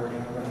weather we're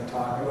going to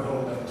talk about a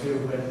little bit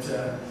too, but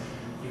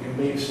you can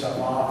leave stuff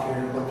off here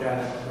and look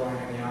at it going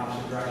in the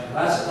opposite direction.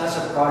 That's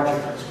a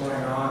project that's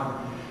going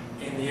on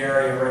in the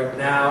area right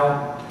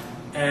now.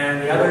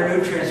 And the other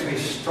nutrients we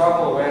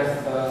struggle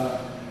with,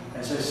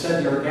 as As I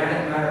said, the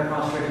organic matter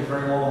concentration is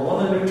very low.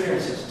 One of the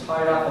nutrients that's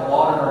tied up a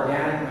lot in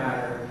organic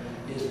matter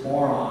is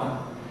boron,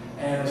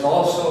 and it's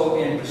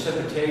also in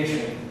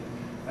precipitation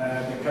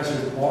because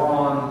there's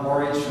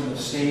borates from the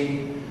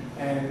sea,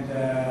 and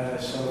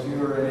so if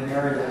you're in an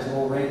area that has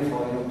low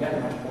rainfall, you don't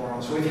get much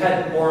boron. So we've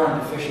had boron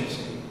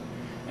deficiency.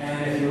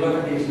 And if you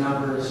look at these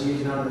numbers in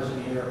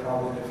here are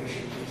probably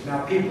deficiencies.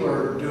 Now people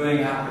are doing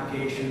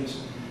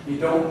applications. You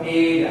don't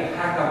need a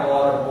heck of a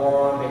lot of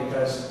boron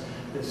because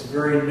it's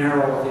very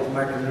narrow with these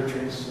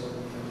micronutrients,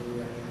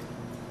 the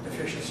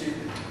deficiency.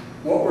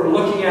 What we're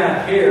looking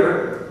at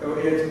here,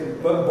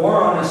 but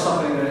boron is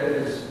something that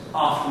is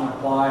often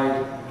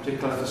applied,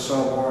 particularly if the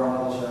soil boron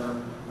levels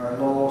are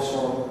low.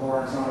 Soil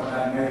boron is not a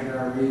bad measure in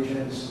our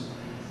regions,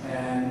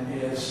 and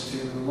is to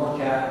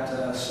look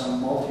at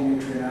some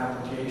multi-nutrient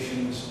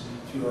applications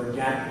through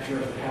organic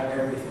materials that have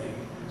everything.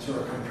 So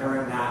we're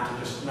comparing that to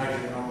just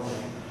nitrogen only.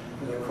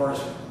 But of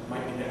course, it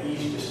might be that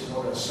easy just to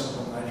go to a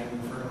simple nitrogen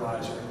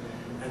fertilizer.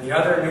 And the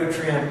other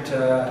nutrient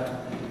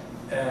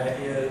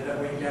that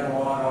we get a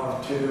lot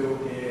of too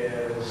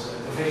is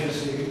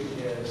deficiency,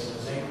 is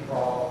zinc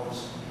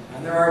problems.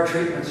 And there are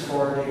treatments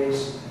for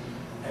these.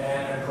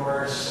 And of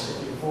course,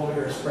 if you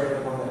foliar spray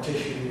them on the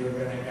tissue, you're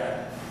going to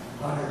get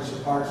hundreds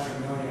of parts per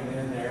million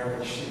in there,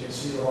 which you can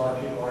see a lot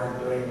of people aren't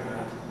doing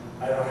that.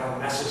 I don't know how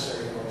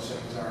necessary those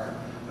things are.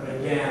 But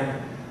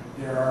again,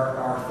 there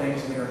are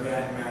things in the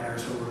organic matter,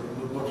 so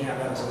we're looking at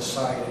that as a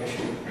side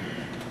issue.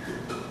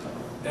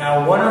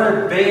 Now, one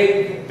other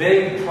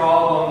big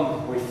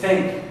problem we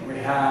think we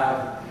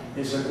have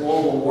is a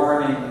global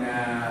warming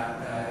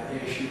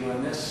issue,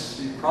 and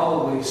this, you've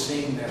probably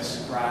seen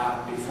this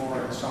graph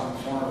before in some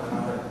form or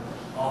another,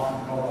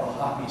 often called a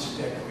hockey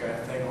stick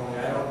thing, only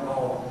I don't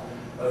know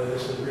whether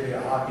this is really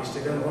a hockey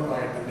stick. It doesn't look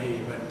like it to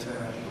me, but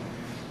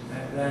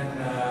and then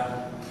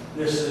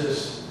this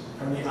is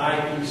from the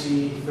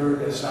IPC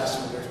third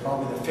assessment. There's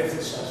probably the fifth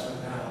assessment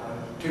now.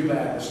 Too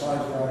bad, the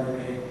slides were already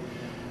made.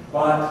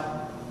 But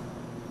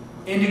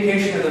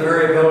indication of the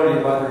variability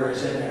of weather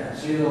is in there.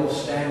 See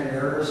those standard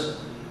errors?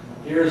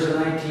 Here's the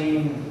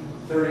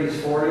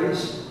 1930s,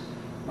 40s.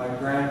 My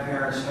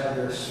grandparents had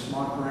their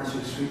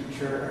Montmorency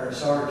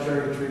sour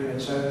cherry tree in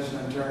southeastern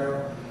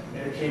Ontario.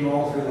 It came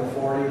all through the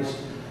 40s.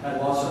 Had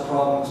lots of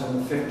problems in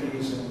the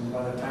 50s, and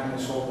by the time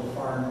they sold the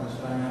farm, it was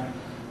done.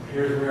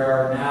 Here's where we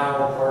are now,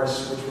 of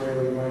course, which way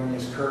are we going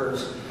these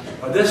curves.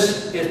 But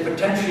this is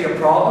potentially a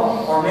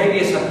problem, or maybe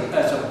it's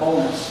a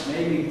bonus.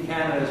 Maybe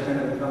Canada is going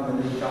to become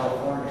the new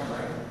California,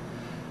 right?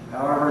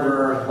 However,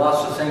 there are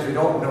lots of things we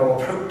don't know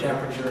about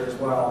temperature as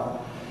well.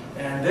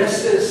 And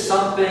this is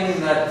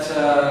something that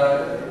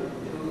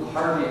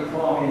Harvey,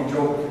 Kwame, and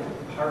Joe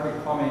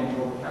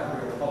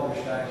Caprio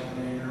published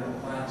actually in the Journal of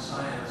Plant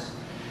Science.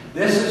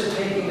 This is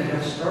taking the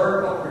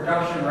historical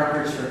production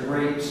records for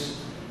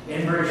grapes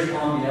in British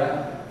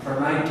Columbia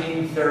from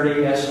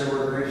 1930, yes, there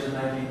were grapes in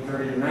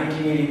 1930, to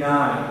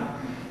 1989.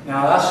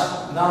 Now,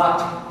 that's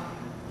not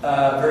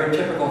very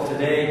typical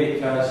today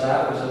because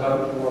that was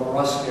about the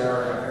Rust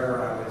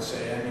era, I would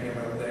say, ending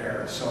about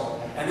there. So,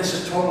 and this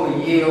is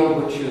total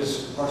yield, which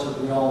is, of course, as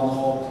we all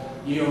know,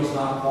 yield's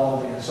not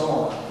quality and so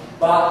on.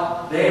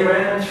 But they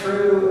ran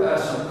through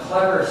some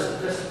clever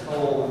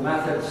statistical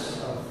methods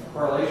of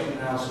correlation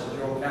analysis that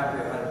Joe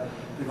Caprio had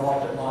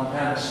developed at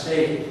Montana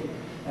State,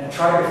 and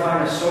tried to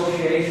find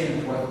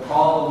associations with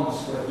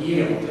problems with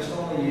yield, just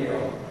only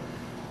yield.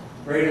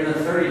 Greater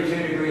than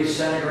 32 degrees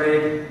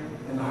centigrade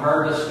in the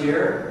harvest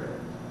year,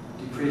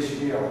 decreased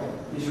yield.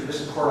 These are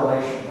just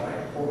correlation,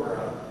 right, over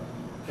a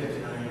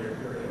 59-year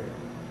period.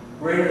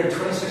 Greater than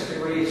 26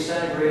 degrees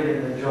centigrade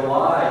in the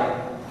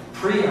July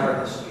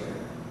pre-harvest year.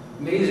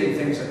 Amazing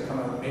things that come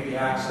out, maybe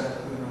accident,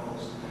 who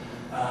knows.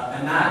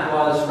 And that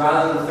was,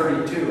 rather than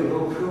 32, a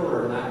little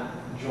cooler in that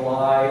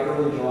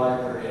early July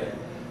period.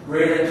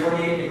 Greater than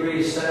 28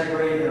 degrees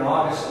centigrade in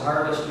August, the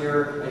harvest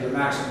year, at your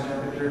maximum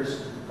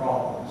temperatures,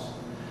 problems.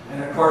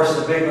 And of course,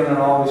 the big one that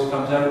always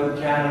comes out in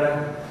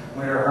Canada,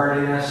 winter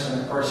hardiness,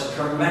 and of course, a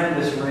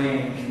tremendous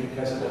range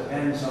because it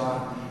depends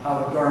on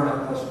how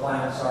dormant those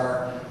plants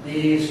are.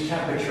 These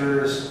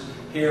temperatures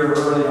here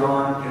early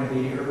on can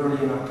be,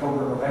 early in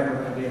October,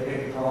 November, can be a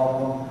big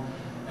problem.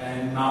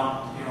 And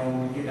not,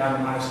 when you get down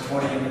to minus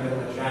 20 in the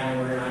middle of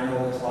January, I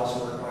know there's lots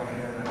of work going on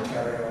here in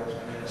Ontario,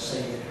 and the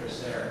same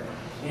interest there.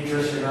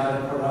 Interest you're not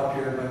going to put up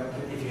here, but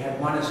if you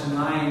had minus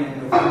 9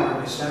 in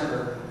November,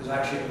 December, there's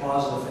actually a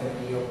positive thing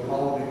in yield,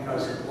 probably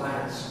because the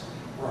plants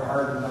were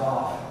hardened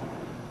off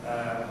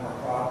more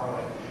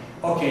properly.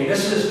 Okay,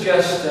 this is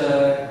just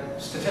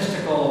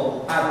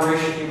statistical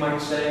aberration, you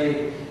might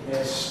say.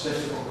 It's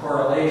statistical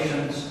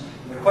correlations.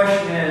 The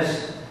question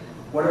is,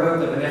 what about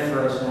the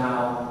vinifera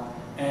now?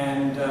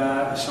 And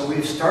so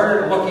we've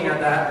started looking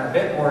at that in a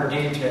bit more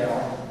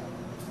detail.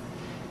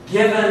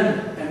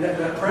 Given, and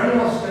the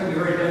perennial is going to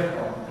be very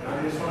difficult.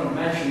 I just want to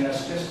mention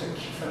this just to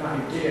give an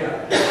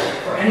idea.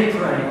 For any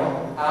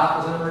perennial,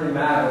 apples doesn't really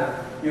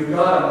matter. You've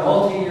got a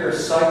multi-year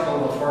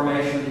cycle of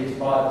formation of these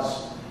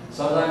buds,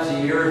 sometimes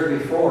a year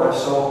before,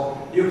 so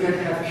you can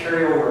have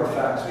carryover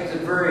effects. It makes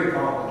it very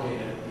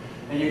complicated.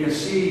 And you can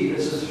see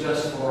this is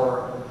just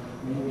for,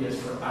 maybe it's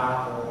for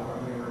apple, or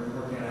we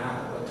were working on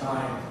apple at the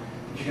time.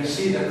 But you can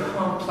see the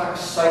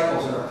complex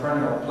cycles in a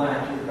perennial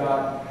plant. You've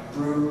got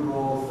root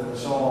growth and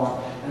so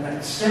on. And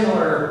then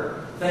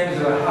similar things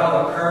about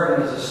how the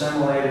carbon is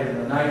assimilated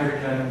and the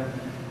nitrogen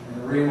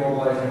and the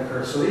remobilizing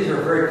occurs. So these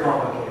are very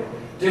complicated.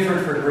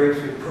 Different for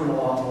grapes, we prune a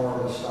lot more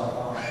of the stuff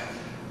out.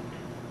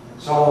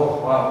 So,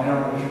 well,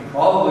 we're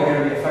probably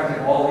going to be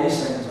affecting all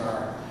these things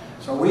are.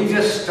 So we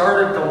just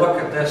started to look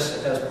at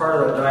this as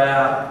part of the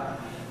diet.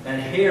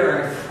 And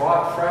here,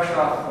 fresh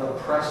off the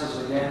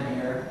presses again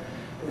here,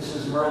 this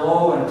is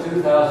Merlot in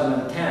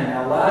 2010.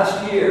 Now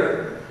last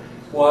year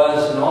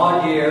was an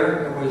odd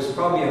year. It was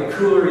probably a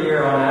cooler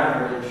year on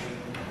average.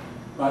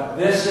 But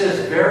this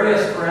is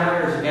various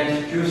parameters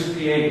against juice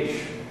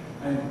pH.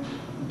 And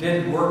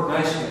did work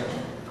nicely.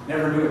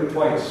 Never do it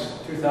twice.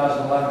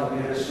 2011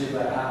 will be to see if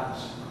that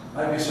happens.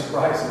 I'd be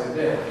surprised if it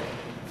did.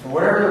 For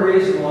whatever the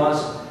reason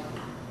was,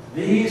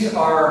 these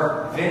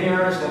are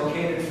vineyards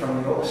located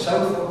from the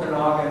South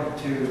Okanagan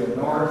to the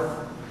north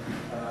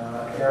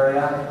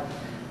area.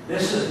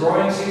 This is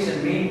growing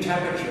season mean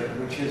temperature,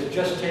 which is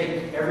just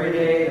take every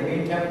day, the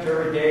mean temperature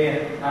every day,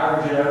 and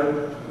average it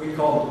out. We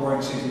call it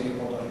growing season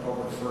April to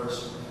October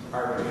 1st,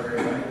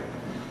 arbitrary, right?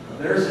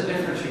 There's the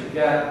difference you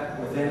get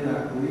within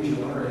the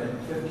region we're in,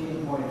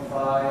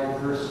 15.5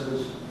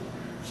 versus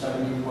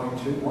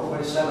 17.2,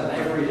 1.7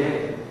 every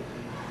day.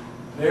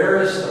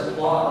 There is the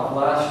plot of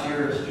last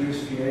year's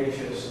juice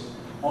pHs.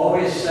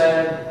 Always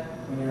said,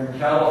 when you're in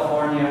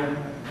California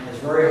and it's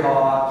very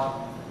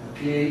hot, the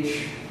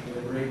pH of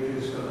the grape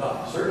juice goes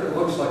up. Certainly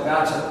looks like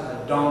that's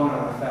a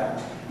dominant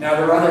effect. Now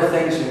there are other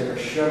things here.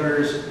 There's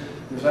sugars,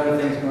 there's other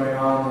things going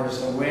on.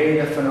 There's the way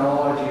the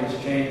phenology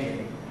is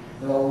changing.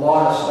 There's a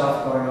lot of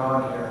stuff going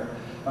on here.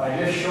 I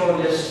just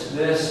showed this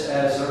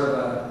as sort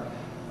of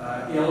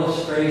an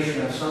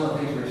illustration of some of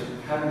the things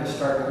we're having to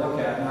start to look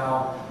at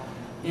now.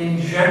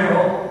 In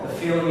general, the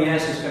feeling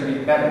is it's going to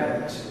be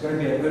better. It's going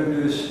to be a good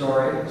news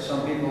story.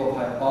 Some people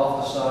have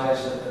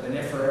hypothesized that the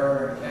vinifera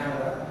era in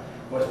Canada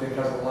was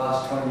because of the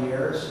last 20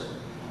 years.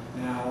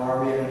 Now,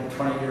 are we in a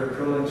 20-year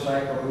cooling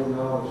cycle? Who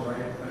knows,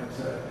 right? But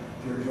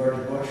if you're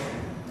George Bush,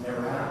 it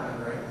never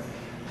happened, right?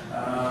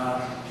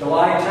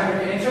 July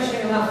temperature.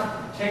 Interesting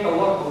enough, take a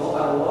look at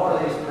a lot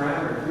of these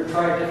parameters. We've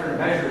tried different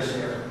measures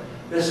here.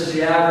 This is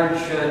the average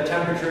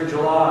temperature in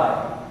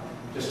July.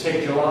 Just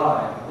take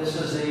July. This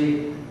is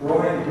the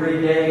growing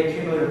degree day,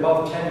 cumulative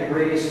above 10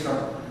 degrees from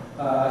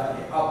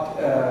up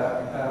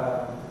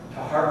to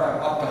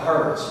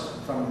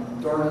harvest,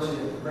 from dormancy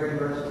to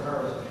regular to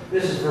harvest.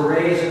 This is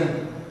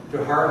veraison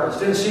to harvest.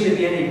 Didn't seem to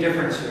be any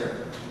difference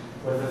here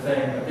with the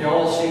thing, but they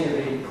all seem to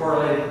be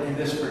correlated in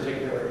this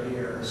particular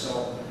year.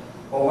 So,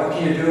 well, what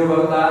can you do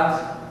about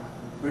that?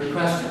 Good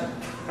question.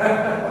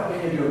 What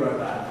can you do about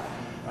that?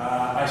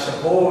 I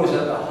suppose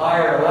at the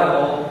higher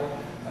level,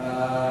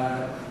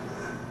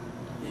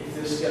 if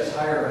this gets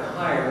higher and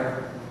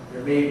higher,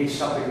 there may be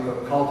something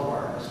about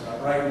cultivars.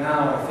 But right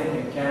now, I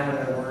think in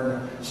Canada, we're in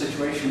a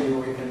situation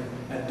where we can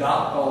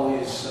adopt all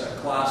these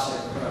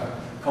classic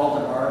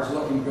cultivars,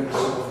 looking good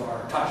so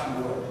far, touch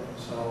wood.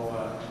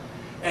 So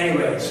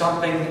anyway,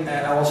 something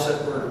else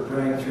that we're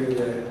doing through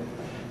the,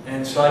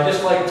 and so I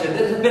just like to,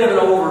 this is a bit of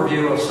an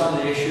overview of some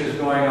of the issues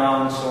going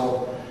on,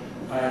 so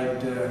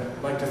I'd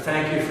like to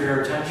thank you for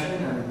your attention,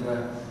 and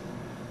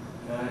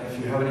if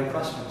you have any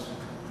questions.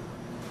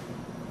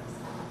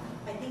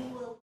 I think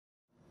we'll...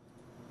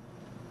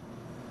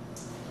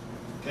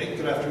 Okay,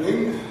 good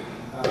afternoon.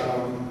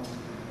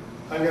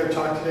 I'm going to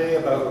talk today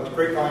about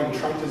grapevine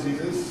trunk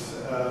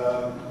diseases,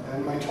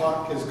 and my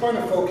talk is going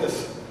to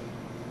focus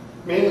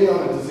mainly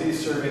on a disease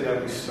survey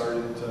that we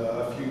started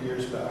a few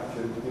years back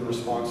in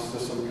response to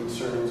some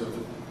concerns of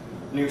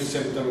new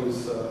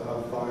symptoms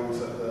of vines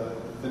that the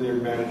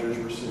vineyard managers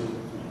were seeing.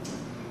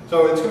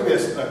 So it's going to be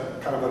a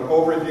kind of an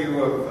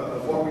overview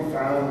of what we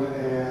found,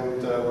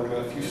 and we're going to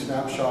have a few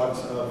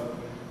snapshots of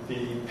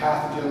the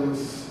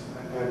pathogens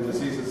and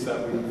diseases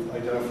that we've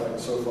identified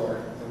so far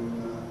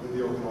in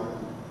the Oenology.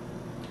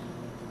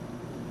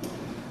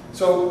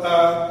 So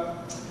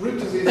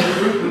root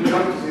and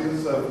trunk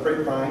diseases of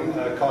grapevine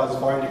cause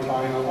vine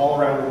decline all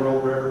around the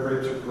world wherever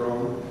grapes are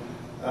grown.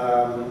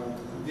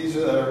 These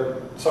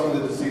are some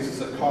of the diseases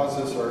that cause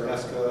this are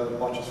Esca,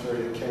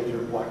 Botchusferia, Canker,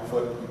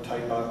 Blackfoot,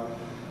 Typa,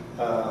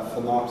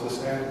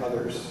 Phenopsis, and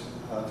others.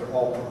 They're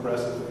all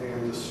progressive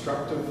and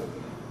destructive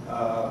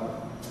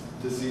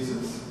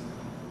diseases.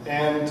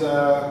 And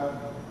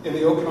in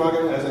the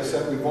Okanagan, as I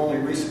said, we've only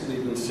recently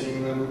been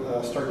seeing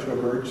them start to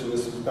emerge, and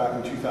this was back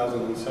in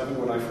 2007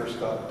 when I first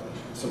got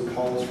some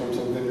calls from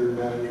some vineyard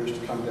managers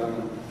to come down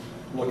and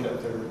look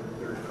at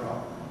their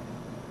crop.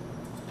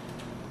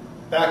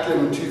 Back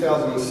in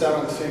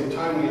 2007, at the same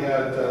time, we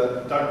had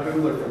Doug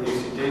Googler from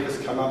UC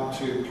Davis come up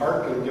to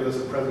Park and give us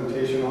a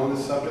presentation on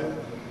this subject.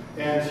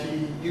 And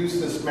he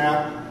used this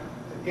map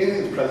in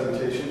his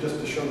presentation just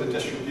to show the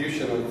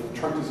distribution of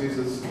trunk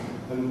diseases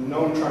and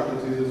known trunk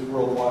diseases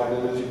worldwide.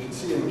 And as you can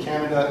see in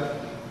Canada,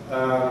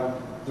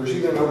 there's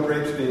either no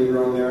grapes being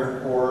grown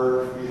there,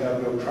 or we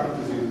have no trunk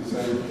diseases.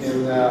 And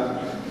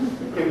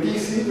in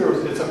BC,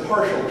 it's a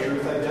partial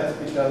truth, I guess,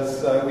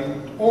 because we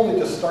only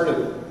just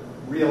started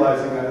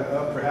realizing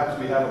that perhaps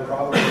we have a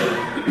problem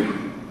here.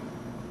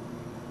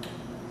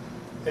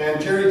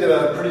 And Gerry did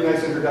a pretty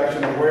nice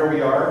introduction of where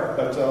we are,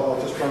 but I'll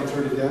just run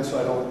through it again so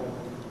I don't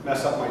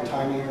mess up my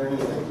timing or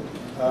anything.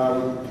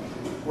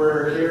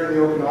 We're here in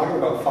the Oenology,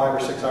 about 5 or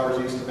 6 hours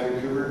east of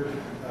Vancouver.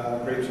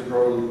 Grapes are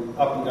grown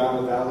up and down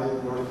the valley,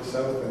 north to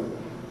south, and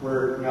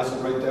we're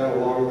nestled right down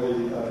along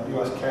the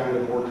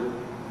U.S.-Canada border.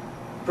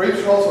 Grapes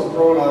are also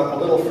grown a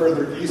little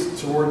further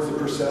east towards the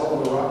Purcell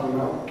and the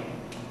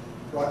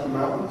Rocky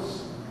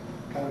Mountains,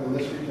 kind of in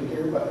this region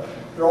here, but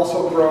they're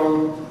also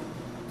grown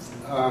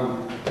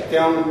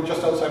down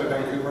just outside of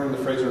Vancouver in the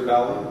Fraser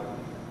Valley,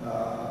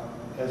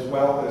 as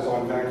well as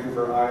on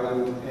Vancouver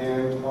Island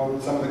and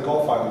on some of the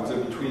Gulf Islands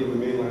in between the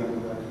mainland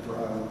and Vancouver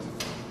Island.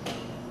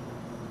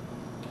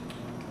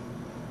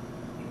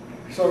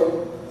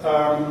 So,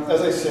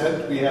 as I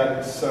said, we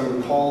had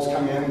some calls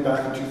come in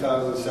back in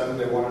 2007.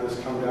 They wanted us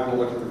to come down and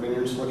look at the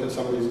vineyards, look at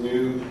some of these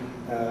new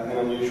and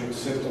unusual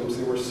symptoms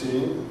they were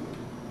seeing.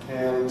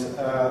 And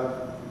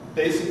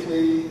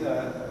basically,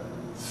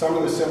 some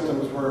of the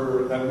symptoms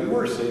that we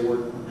were seeing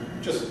were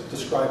just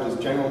described as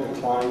general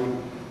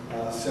decline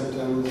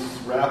symptoms,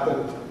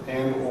 rapid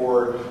and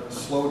or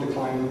slow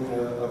decline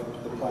of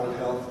the plant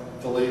health,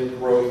 delayed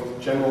growth,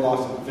 general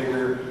loss of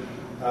vigor,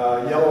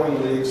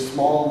 yellowing leaves,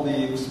 small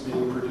leaves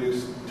being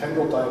produced,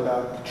 tendril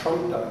dieback,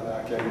 trunk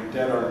dieback, and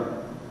dead arm.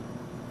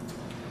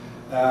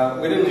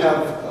 We didn't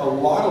have a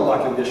lot of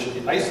luck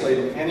initially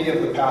isolating any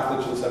of the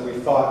pathogens that we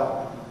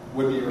thought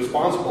would be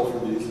responsible for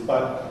these,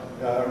 but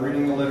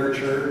reading the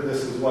literature,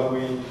 this is what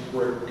we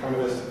were kind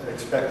of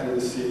expecting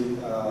to see.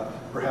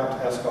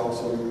 Perhaps ESC,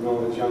 also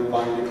known as young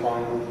vine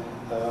decline,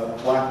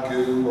 black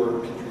goo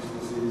or Petries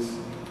disease,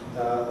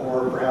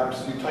 or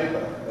perhaps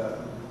Eutypa that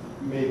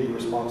may be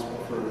responsible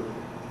for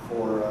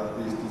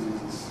these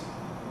diseases,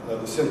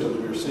 the symptoms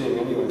we were seeing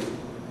anyway.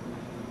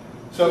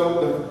 So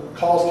the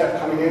calls kept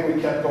coming in,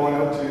 we kept going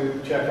out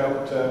to check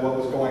out what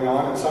was going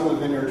on, and some of the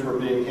vineyards were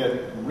being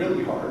hit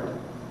really hard,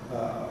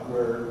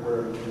 where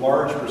a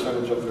large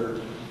percentage of their,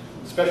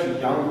 especially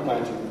young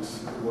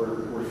plantings, were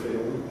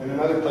failing. And in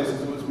other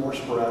places it was more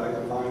sporadic,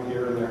 a vine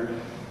here and there.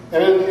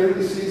 And in the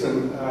early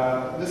season,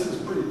 this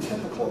is pretty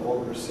typical of what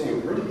we're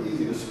seeing. Really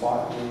easy to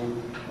spot.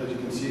 And as you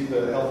can see,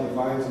 the healthy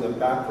vines in the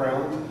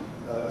background,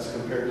 as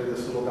compared to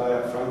this little guy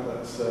up front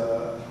that's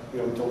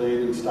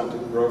delayed and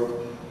stunted growth.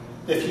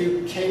 If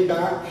you came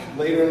back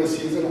later in the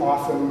season,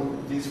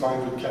 often these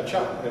vines would catch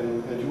up,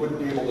 and you wouldn't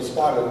be able to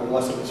spot it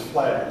unless it was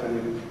flagged, and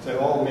you'd say,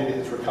 oh, maybe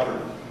it's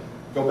recovered.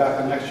 Go back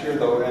the next year,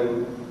 though,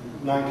 and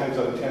 9 times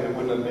out of 10, it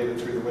wouldn't have made it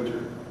through the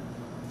winter.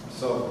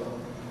 So,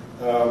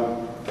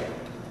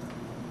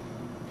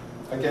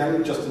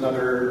 again, just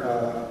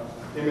another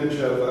image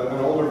of an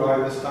older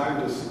vine this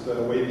time, just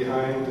way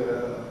behind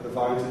the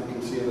vines that you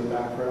can see in the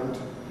background,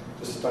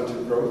 just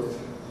stunted growth.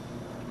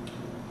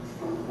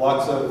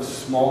 Lots of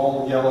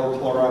small yellow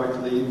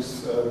chlorotic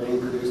leaves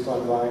being produced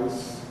on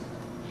vines.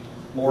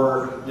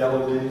 More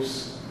yellow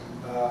leaves.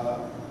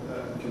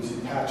 You can see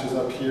patches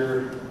up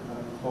here.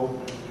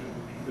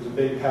 There's a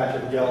big patch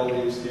of yellow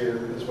leaves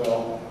here as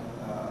well.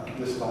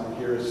 This vine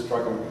here is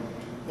struggling.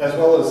 As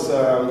well as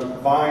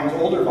vines,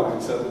 older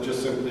vines that would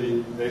just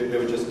simply, they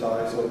would just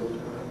die, so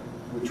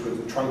which was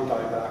a trunk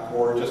dieback,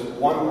 or just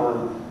one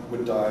arm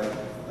would die,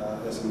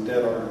 as in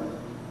dead arm.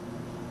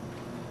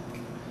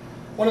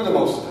 One of the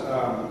most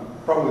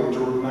probably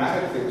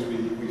dramatic things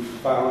we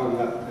found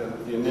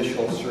in the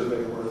initial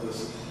survey were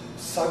this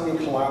sudden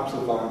collapse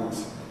of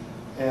vines.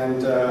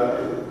 And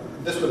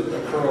this would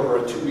occur over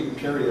a 2-week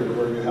period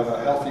where you have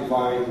a healthy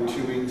vine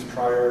 2 weeks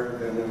prior,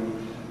 and then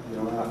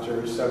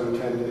after 7,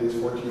 10 days,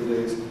 14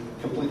 days,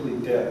 completely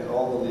dead.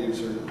 All the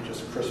leaves are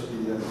just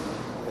crispy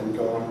and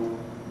gone.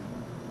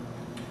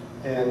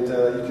 And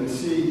you can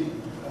see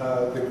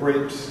the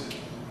grapes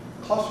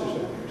clusters down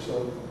here.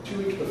 So 2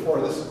 weeks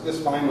before, this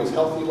vine was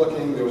healthy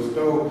looking. There was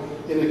no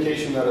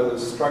indication that it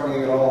was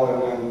struggling at all,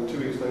 and then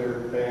 2 weeks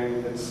later,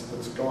 bang,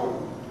 it's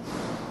gone.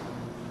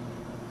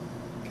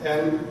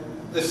 And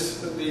the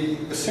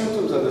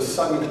symptoms of this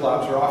sudden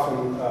collapse are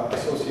often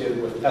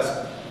associated with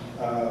ESC.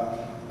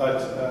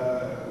 But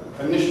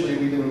initially,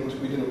 we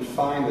didn't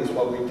find this.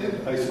 What we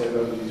did isolate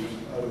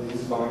out of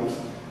these vines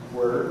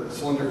were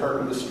cylinder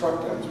carpon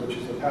destructans, which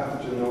is a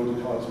pathogen known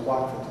to cause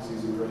blackfoot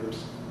disease in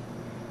grapes.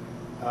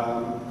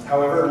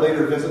 However,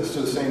 later visits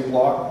to the same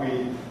block,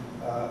 we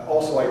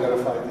also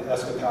identified the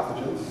ESC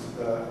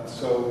pathogens.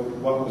 So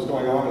what was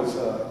going on is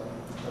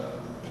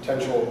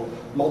potential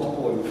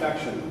multiple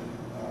infection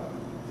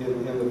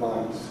in the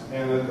vines.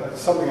 And it's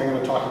something I'm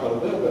going to talk about a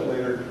little bit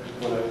later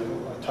when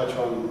I touch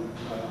on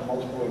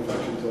multiple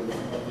infections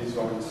of these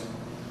vines.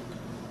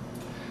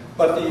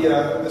 But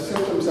the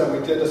symptoms that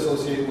we did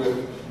associate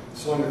with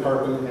cylinder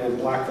carpon and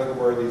blackfoot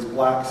were these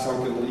black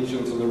sunken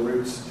lesions in the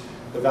roots.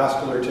 The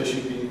vascular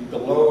tissue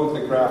below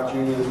the graft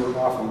unions were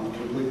often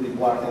completely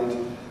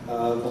blackened.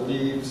 The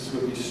leaves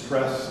would be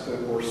stressed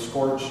or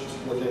scorched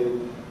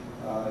looking.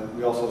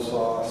 We also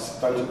saw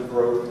stunted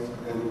growth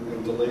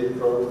and delayed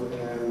growth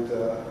and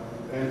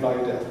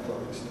vine death,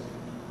 obviously.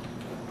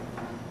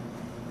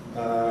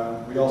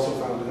 We also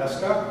found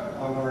ESCA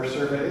on our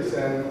surveys,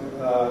 and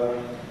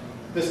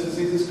this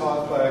disease is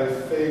caused by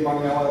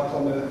Phaemonella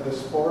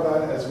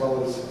chlamydospora as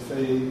well as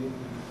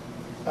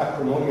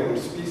Phaeacromonium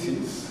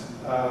species.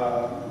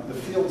 The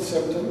field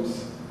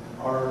symptoms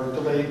are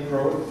delayed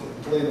growth,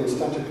 delayed and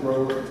stunted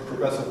growth,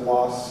 progressive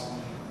loss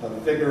of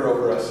vigor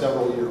over a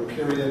several-year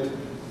period.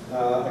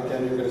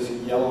 Again, you're going to see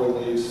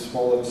yellowing leaves,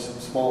 small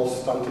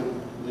stunted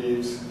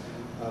leaves,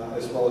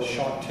 as well as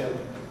shock tip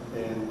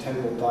and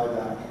tendril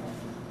dieback.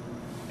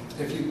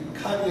 If you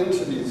cut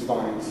into these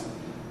vines,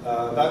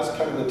 that's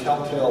kind of the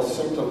telltale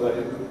symptom that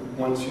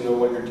once you know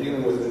what you're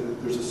dealing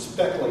with, there's a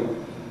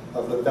speckling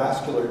of the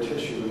vascular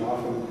tissue, and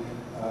often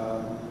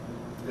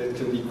it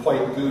can be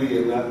quite gooey,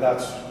 and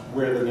that's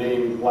where the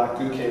name black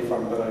goo came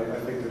from, but I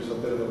think there's a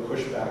bit of a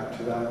pushback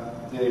to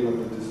that name of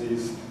the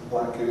disease,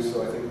 black goo,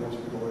 so I think most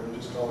people are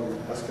just calling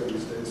it ESCA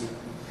these days.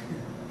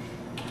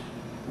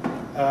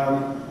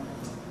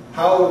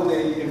 How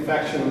the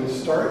infection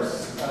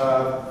starts,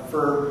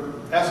 for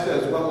ESCA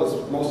as well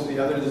as most of the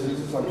other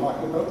diseases I'm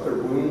talking about, they're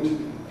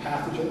wound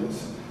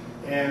pathogens,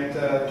 and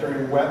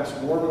during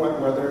warm wet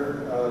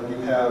weather, you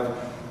have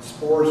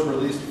spores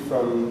released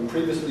from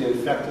previously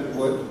infected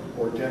wood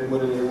or dead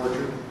wood in your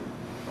orchard.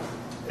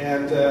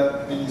 And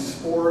these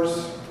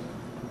spores,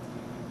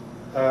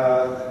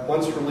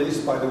 once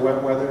released by the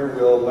wet weather,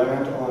 will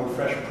land on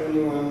fresh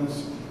pruning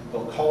limbs.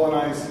 They'll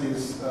colonize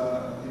these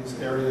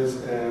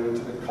areas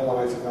and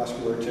colonize the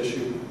vascular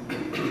tissue,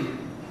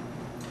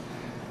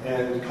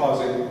 and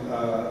causing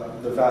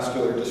the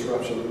vascular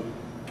disruption.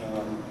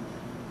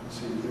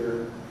 See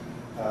here,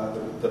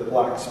 the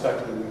black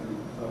speckling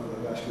of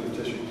the vascular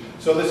tissue.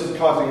 So this is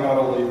causing not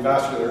only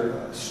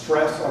vascular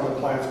stress on the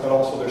plants, but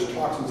also there's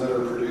toxins that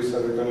are produced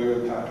that are going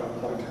to impact on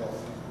plant health.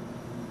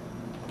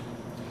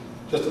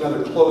 Just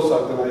another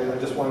close-up, and I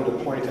just wanted to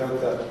point out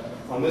that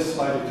on this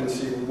slide you can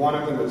see one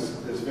of them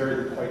is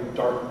very quite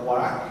dark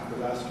black, the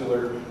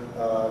vascular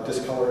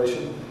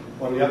discoloration.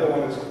 When the other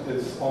one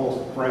is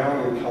almost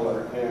brown in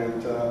color,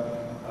 and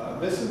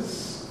this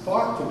is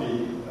thought to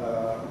be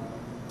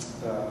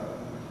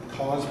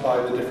caused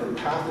by the different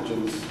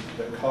pathogens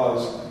that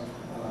cause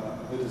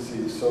the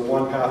disease. So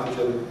one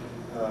pathogen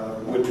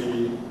would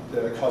be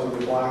causing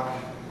the black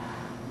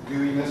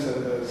gooiness,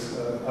 as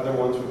other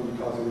ones would be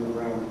causing the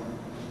brown.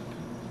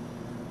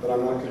 But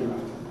I'm not good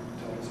enough to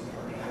tell this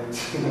apart. I haven't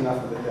seen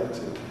enough of it yet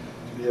to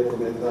be able to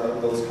make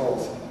those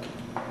calls.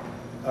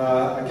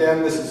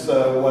 Again, this is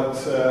what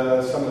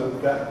some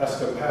of the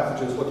ESCA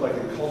pathogens look like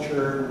in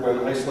culture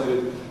when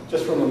isolated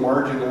just from the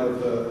margin of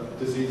the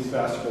diseased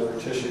vascular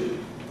tissue.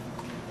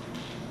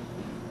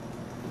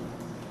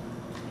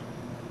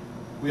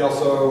 We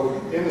also,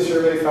 in the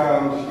survey,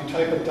 found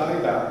Eutypa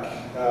dieback.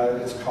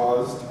 It's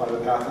caused by the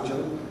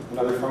pathogen,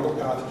 another fungal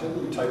pathogen,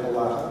 Eutypa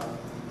lata.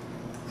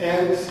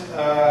 And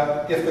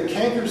if the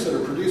cankers that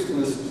are produced in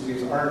this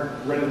disease aren't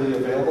readily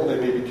available, they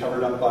may be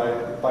covered up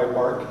by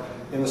bark.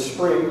 In the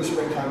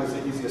springtime is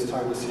the easiest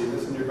time to see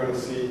this, and you're going to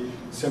see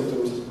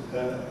symptoms,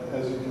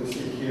 as you can see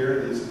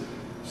here, these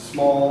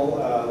small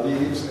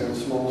leaves and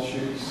small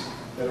shoots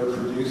that are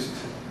produced.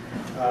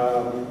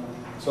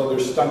 So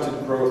there's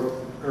stunted growth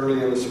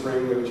early in the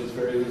spring, which is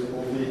very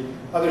visible. The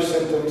other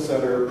symptoms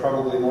that are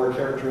probably more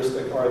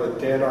characteristic are the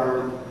dead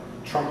arm,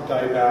 trunk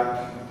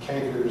dieback,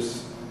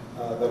 cankers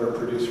that are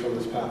produced from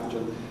this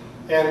pathogen.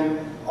 And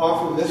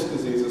often this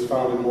disease is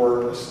found in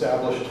more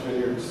established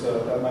vineyards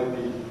that might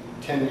be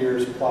 10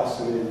 years plus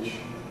in age.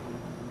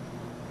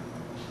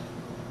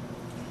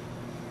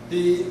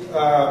 The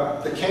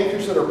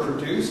cankers that are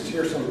produced,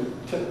 here are some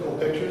typical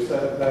pictures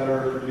that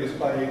are produced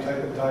by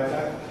Eutypa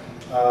dieback.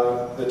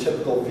 The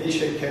typical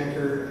V-shaped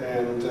canker,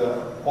 and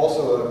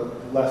also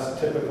a less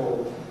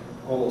typical,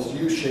 almost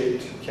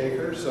U-shaped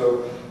canker.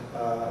 So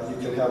you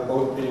can have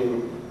both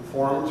being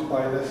formed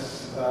by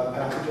this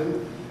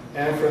pathogen.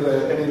 And for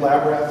any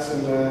lab rats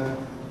in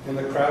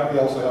the crowd, we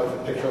also have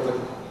a picture of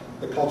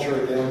the culture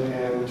again,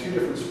 and two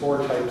different spore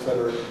types that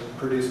are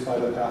produced by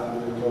the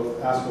pathogen, both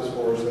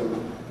ascospores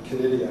and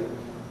conidia.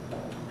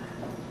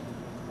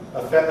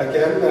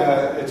 Again,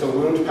 it's a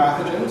wound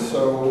pathogen,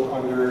 so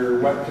under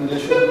wet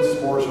conditions,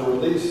 spores are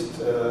released.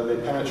 They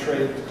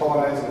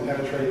colonize and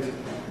penetrate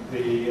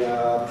the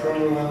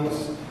pruning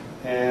limbs,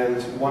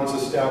 and once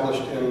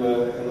established in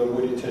the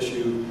woody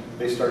tissue,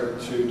 they start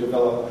to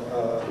develop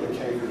the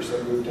cankers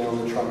that move down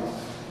the trunk.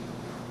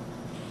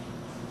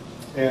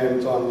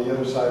 And on the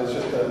other side is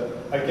just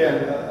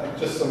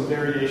just some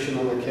variation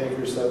on the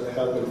cankers that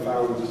have been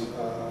found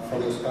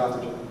from this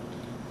pathogen.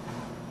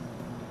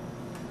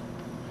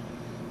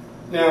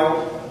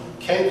 Now,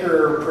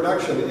 canker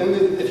production.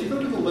 If you go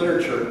to the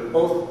literature,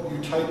 both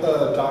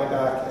Eutypa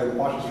dieback and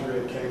Washes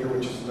canker,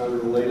 which is an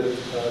unrelated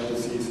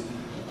disease,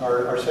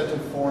 are said to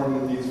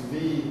form these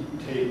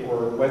V-tape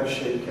or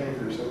wedge-shaped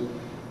cankers.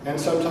 And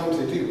sometimes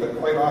they do, but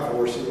quite often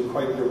we're seeing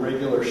quite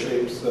irregular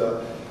shapes.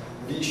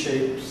 V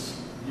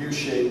V-shapes,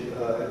 U-shape,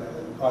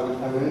 on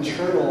an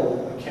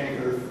internal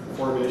canker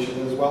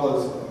formation, as well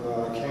as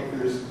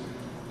cankers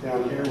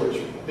down here,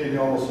 which maybe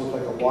almost look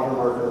like a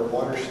watermark or a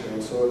water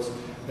stain. So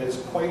it's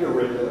quite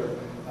irregular.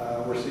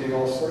 We're seeing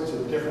all sorts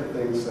of different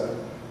things that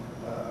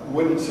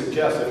wouldn't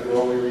suggest, if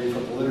you're only reading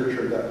from the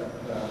literature,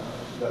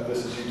 that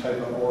this is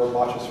U-type or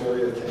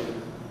Botchusferia canker.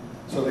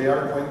 So they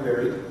are quite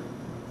varied.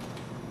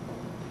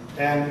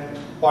 And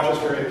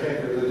Botchusferia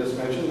canker, as I just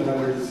mentioned,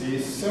 another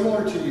disease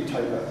similar to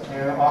U-type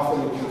and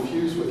often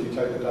confused with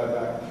U-type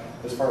dieback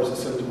as far as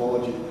the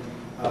symptomology.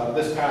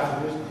 This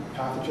pathogen,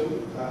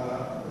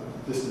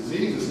 this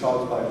disease is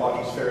caused by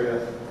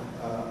Botchusferia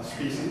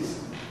species.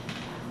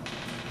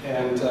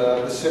 And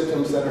the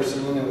symptoms that are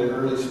seen in the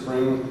early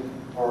spring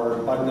are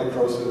bud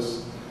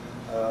necrosis,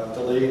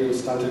 delayed and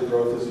stunted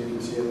growth, as you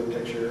can see in the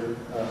picture.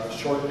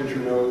 Short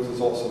internodes is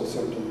also a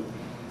symptom.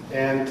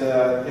 And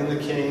in the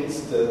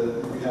canes,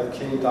 we have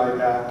cane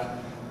dieback,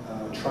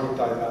 trunk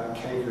dieback,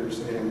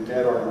 cankers, and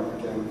dead arm.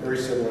 Again, very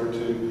similar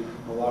to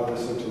a lot of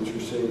the symptoms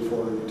you're seeing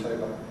for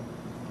U-type.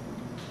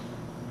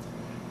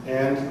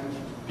 And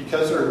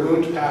because there are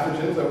wound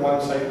pathogens, at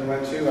one site we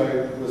went to,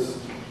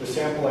 the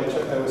sample I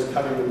took, I was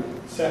cutting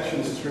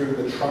sections through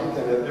the trunk,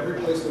 and at every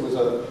place there was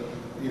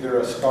either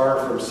a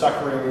scar from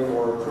suckering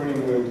or a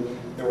pruning wound,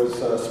 there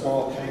was a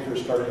small canker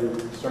starting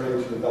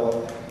to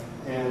develop.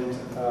 And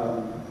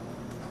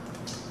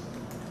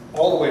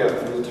all the way up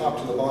from the top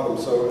to the bottom.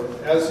 So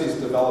as these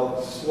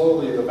develop,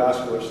 slowly the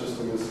vascular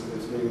system is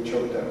being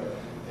choked out,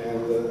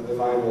 and the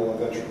vine will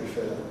eventually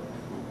fail.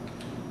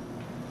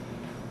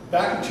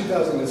 Back in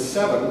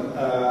 2007,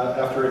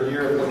 after a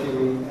year of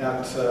looking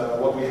at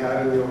what we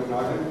had in the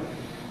Okanagan,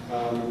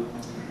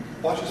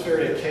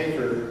 Botchusferia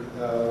canker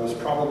was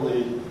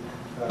probably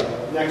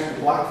next to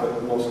blackfoot,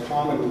 the most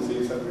common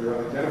disease that we were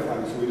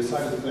identifying. So we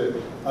decided that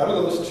out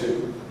of those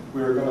two,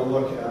 we were going to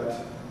look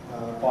at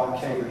bot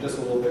canker just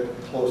a little bit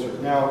closer.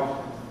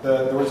 Now,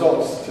 the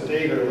results to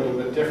date are a little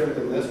bit different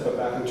than this, but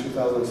back in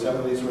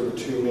 2007, these were the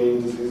two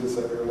main diseases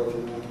that we were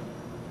looking at.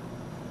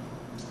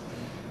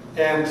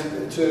 And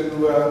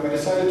we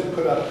decided to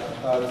put up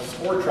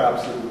spore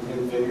traps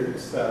in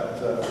vineyards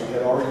that we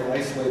had already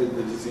isolated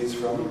the disease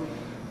from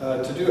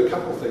to do a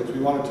couple things.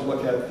 We wanted to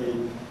look at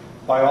the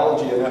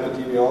biology and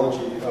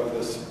epidemiology of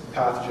this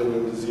pathogen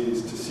and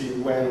disease to see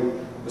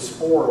when the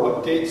spore,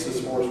 what dates the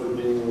spores were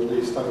being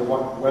released, under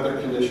what weather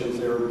conditions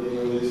they were being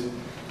released,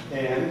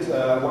 and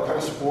what kind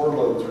of spore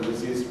loads or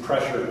disease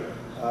pressure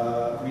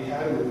we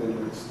had in the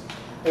vineyards.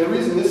 And the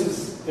reason this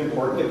is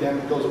important, again,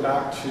 it goes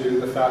back to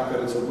the fact that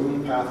it's a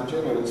wound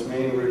pathogen and its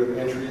main route of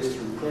entry is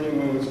through pruning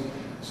wounds.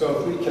 So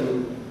if we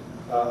can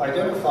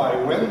identify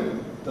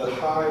when the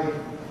high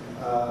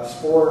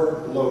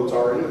spore loads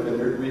are in the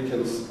vineyard, we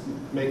can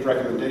make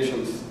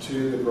recommendations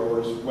to the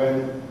growers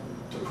when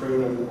to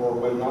prune or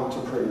when not to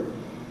prune.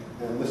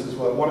 And this is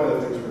one of the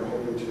things we're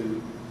hoping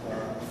to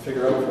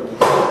figure out from this.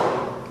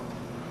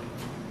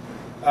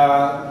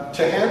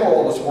 To handle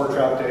all the spore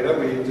trap data,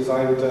 we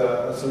designed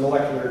some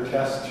molecular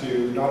tests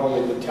to not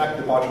only detect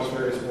the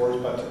Botchusferia spores,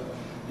 but to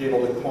be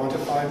able to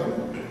quantify them.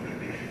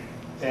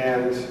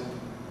 And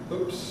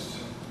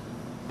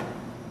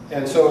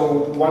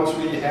so once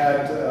we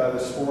had the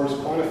spores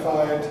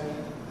quantified,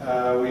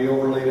 we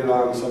overlaid it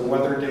on some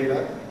weather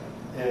data.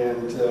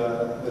 And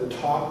the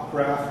top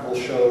graph will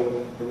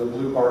show in the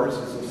blue bars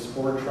is a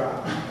spore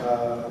trap,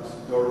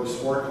 or the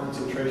spore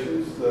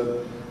concentrations.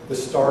 The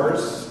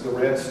stars, the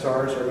red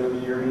stars, are going to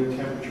be your mean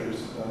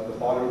temperatures. The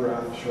bottom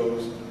graph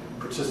shows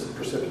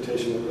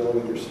precipitation in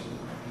millimeters.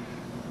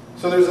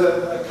 So there's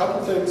a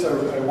couple things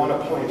I want to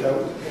point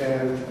out,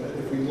 and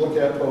if we look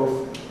at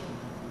both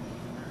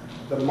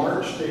the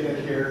March data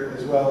here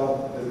as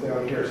well as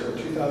down here, so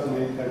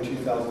 2008 and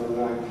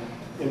 2009,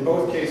 in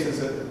both cases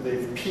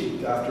they've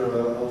peaked after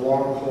a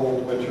long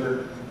cold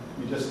winter.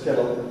 You just get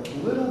a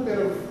little bit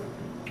of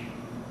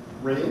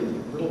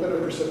rain, a little bit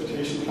of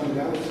precipitation coming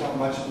down. It's not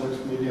much, it looks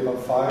maybe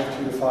about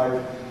 2 to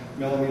 5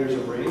 millimeters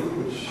of rain,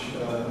 which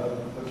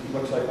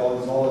looks like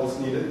all that's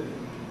needed.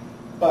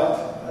 But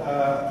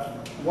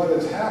what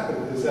has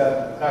happened is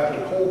that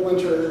after a cold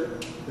winter,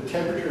 the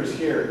temperatures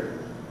here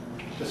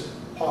just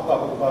pop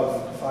up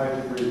above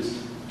 5 degrees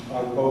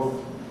on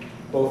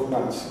both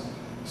months.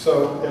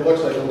 So it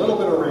looks like a little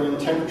bit of rain,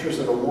 temperatures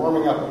that are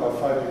warming up about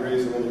 5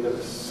 degrees, and then you get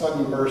this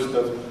sudden burst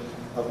of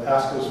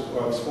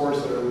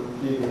spores that are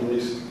being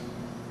released.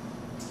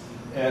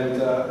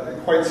 And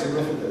quite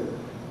significant.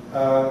 The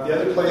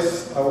other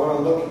place I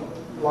want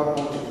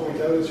to point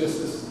out is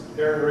just this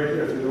area right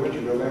here through the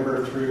winter,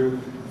 November through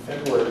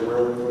February,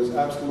 where there was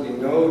absolutely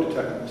no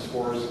detectable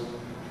spores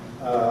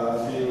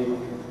being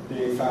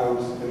found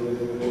in the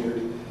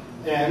vineyard.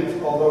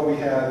 And although we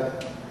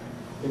had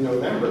in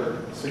November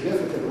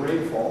significant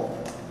rainfall,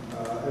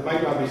 it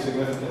might not be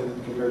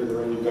significant compared to the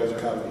rain you guys are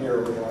having here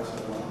over the last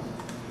couple months,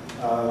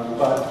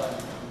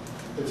 but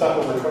it's up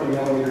over 20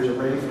 millimeters of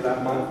rain for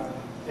that month.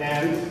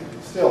 And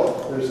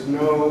still, there's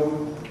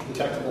no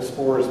detectable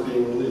spores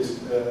being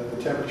released. The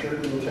temperature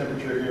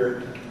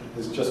here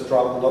is just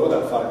dropped below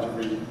that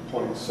 5-degree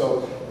point.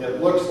 So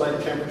it looks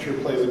like temperature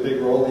plays a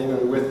big role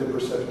even with the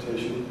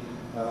precipitation.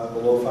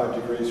 Below 5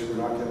 degrees, we're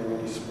not getting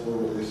any spore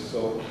release.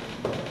 So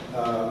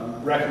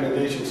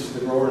recommendations to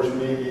the growers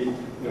may be,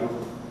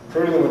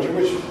 pruning in the winter,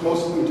 which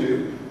most of them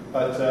do,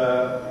 but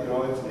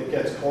it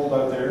gets cold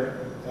out there,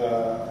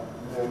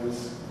 and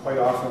quite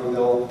often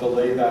they'll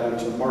delay that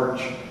into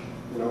March,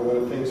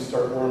 when things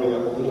start warming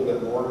up a little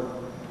bit more.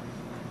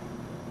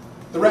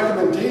 The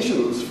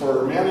recommendations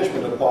for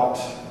management of bot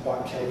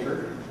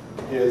canker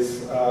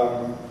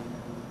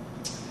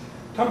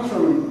comes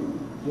from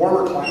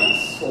warmer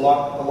climates. A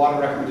lot of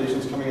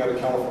recommendations coming out of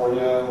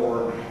California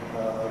or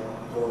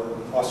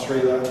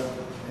Australia.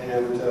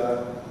 And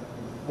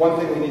one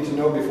thing we need to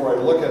know before I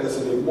look at this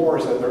anymore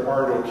is that there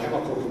are no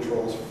chemical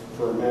controls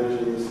for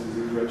managing this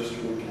disease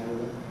registered in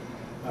Canada.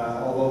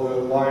 Although the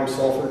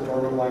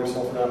dormant lime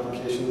sulfur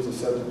applications is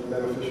said to be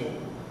beneficial.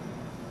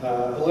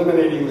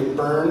 Eliminating the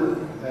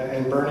burn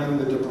and burning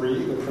the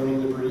debris, the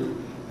pruning debris,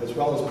 as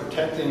well as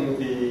protecting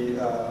the,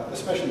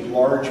 especially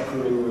large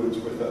pruning wounds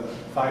with a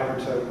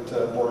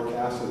 5% boric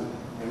acid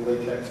and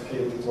latex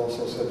paint is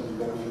also said to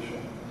be beneficial.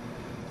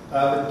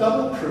 The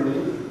double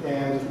pruning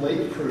and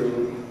late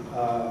pruning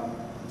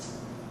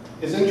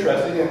is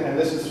interesting, and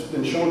this has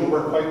been shown to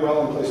work quite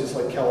well in places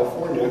like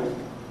California.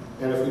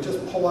 And if we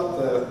just pull up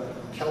the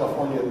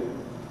California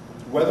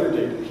weather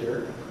data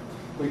here,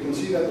 we can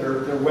see that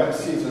their wet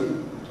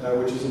season,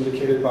 which is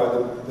indicated by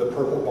the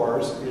purple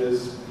bars,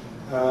 is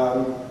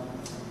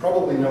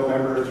probably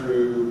November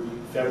through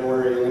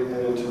February and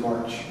into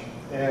March.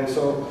 And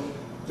so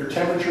their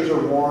temperatures are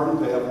warm,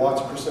 they have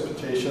lots of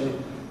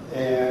precipitation,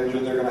 and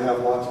they're going to have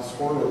lots of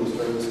spore release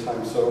during this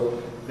time.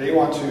 So they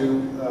want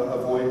to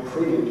avoid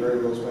pruning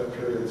during those wet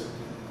periods.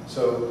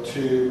 So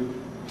to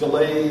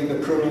delay the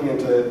pruning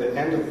into the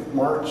end of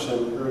March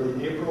and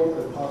early April,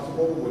 if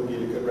possible, would be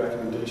a good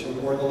recommendation.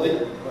 Or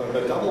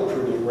the double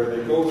pruning, where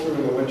they go through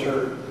in the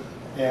winter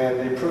and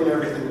they prune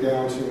everything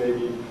down to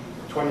maybe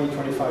 20,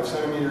 25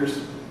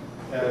 centimeters,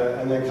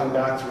 and then come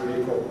back through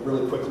April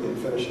really quickly and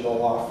finish it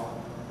all off.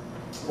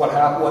 What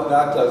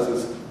that does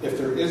is, if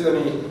there is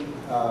any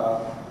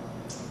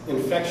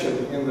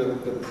infection in the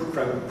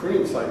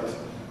pruning site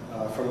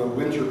from the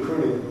winter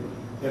pruning,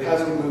 it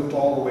hasn't moved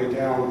all the way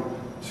down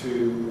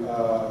to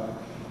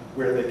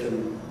where they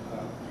can,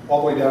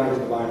 all the way down into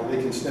the vine.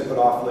 They can snip it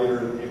off later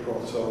in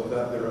April, so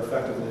that they're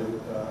effectively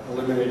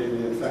eliminating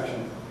the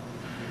infection.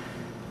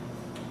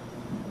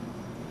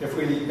 If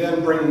we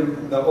then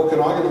bring the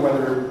Okanagan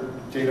weather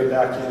data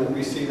back in,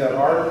 we see that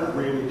our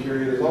rainy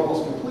period is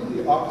almost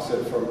completely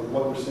opposite from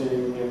what we're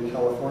seeing in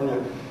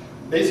California.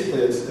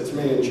 Basically, it's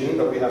May and June,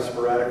 but we have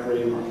sporadic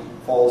rain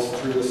falls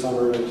through the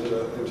summer into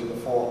the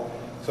fall.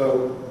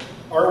 So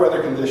our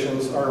weather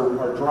conditions,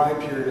 our dry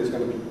period is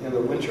going to be in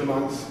the winter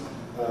months.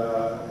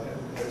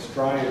 It's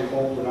dry and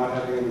cold. We're not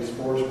having any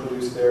spores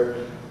produced there.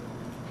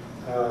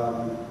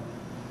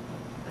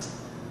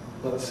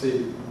 Let's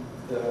see.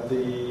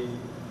 The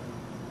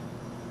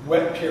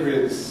wet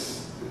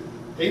periods,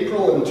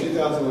 April in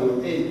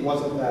 2008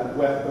 wasn't that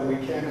wet, but we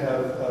can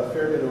have a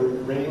fair bit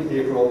of rain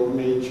April,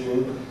 May,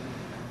 June.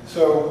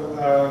 So,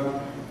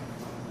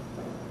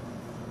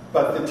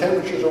 but the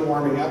temperatures are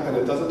warming up and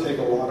it doesn't take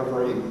a lot of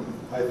rain,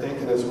 I think,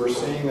 and as we're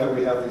seeing that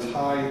we have these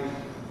high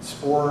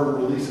spore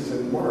releases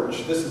in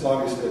March, this is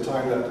obviously a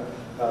time that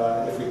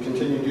if we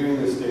continue doing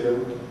this data,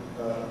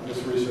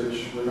 this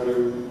research, we're going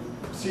to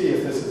see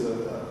if this is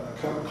a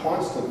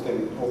constant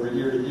thing over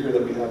year to year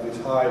that we have these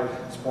high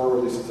spore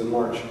releases in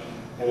March.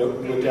 And it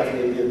would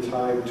definitely be a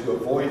time to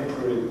avoid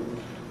pruning.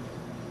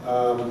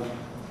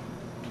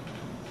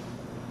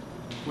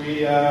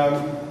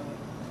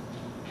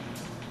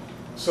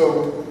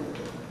 So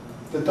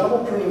the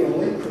double pruning and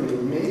late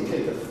pruning may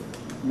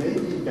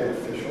be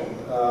beneficial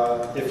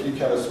if you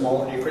have a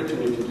small acreage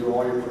and you can do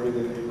all your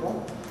pruning in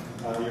April.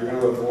 You're going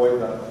to avoid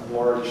that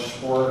large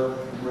spore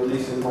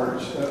release in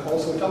March.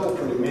 Also, double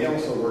pruning may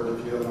also work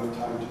if you have enough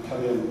time to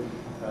come in,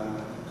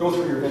 go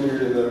through your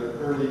vineyard in the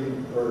early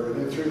or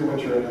through the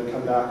winter, and then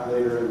come back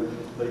later in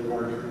late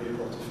March or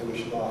April to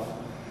finish it off.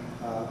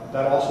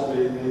 That also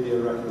may be a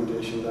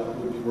recommendation that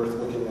would be worth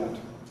looking at.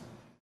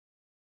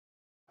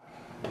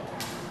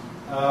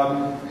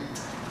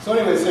 So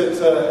anyways,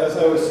 as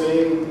I was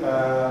saying,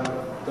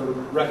 the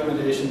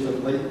recommendations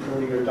of late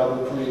pruning or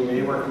double pruning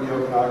may work in the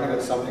Okanagan.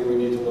 It's something we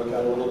need to look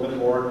at a little bit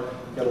more,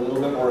 get a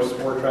little bit more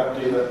spore trap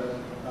data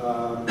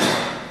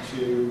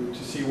to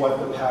see what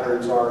the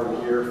patterns are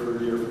year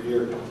for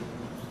year.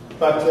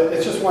 But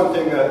it's just one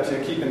thing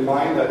to keep in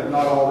mind, that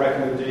not all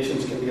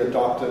recommendations can be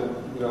adopted,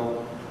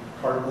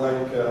 carte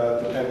blanche,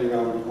 depending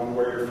on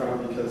where you're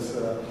from, because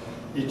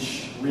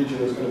each region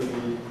is going to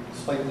be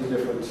slightly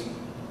different.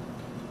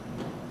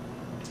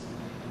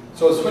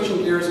 So switching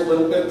gears a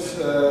little bit,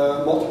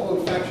 multiple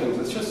infections.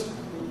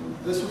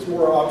 This was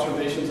more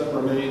observations that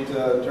were made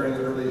during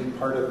the early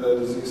part of the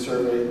disease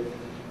survey.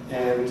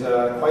 And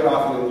quite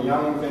often in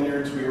young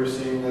vineyards we were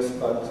seeing this,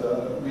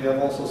 but we have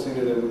also seen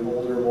it in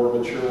older, more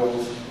mature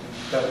ones,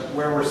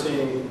 where we're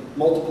seeing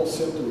multiple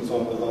symptoms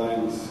on the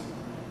vines.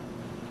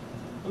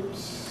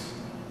 Oops.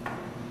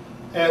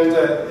 And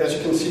as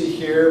you can see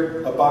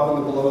here, above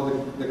and below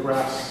the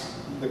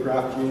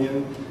graft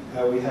union,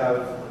 we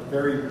have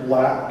very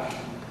black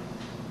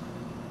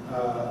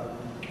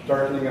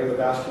darkening of the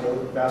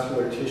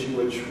vascular tissue,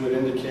 which would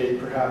indicate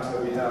perhaps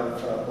that we have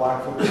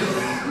blackfoot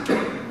disease.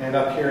 And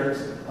up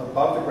here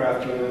above the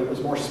graft union, it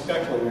was more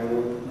speckling,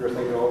 and we were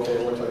thinking, okay,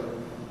 it looks like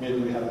maybe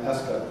we have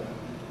ESCA.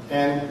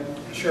 And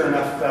sure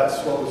enough,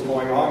 that's what was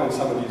going on in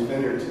some of these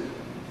vineyards.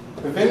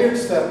 The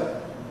vineyards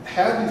that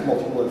had these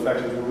multiple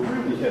infections were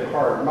really hit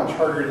hard, much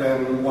harder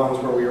than ones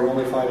where we were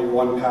only finding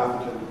one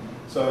pathogen.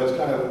 So it's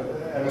kind of,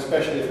 and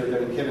especially if you're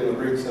getting hit in the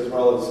roots as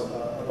well as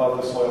above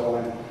the soil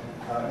line,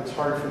 it's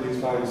hard for these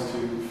vines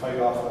to fight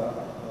off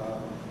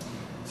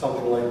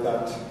something like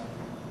that.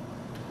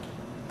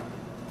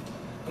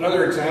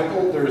 Another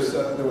example, there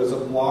was a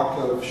block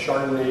of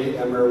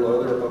Chardonnay and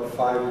Merlot. They were about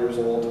 5 years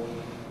old.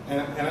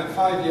 And at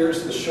 5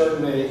 years, the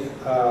Chardonnay,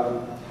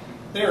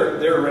 they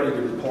were ready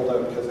to be pulled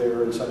out because they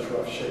were in such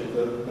rough shape.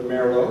 The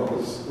Merlot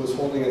was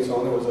holding its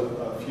own. There was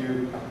a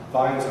few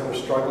vines that were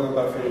struggling,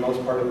 but for the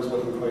most part, it was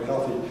looking quite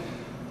healthy.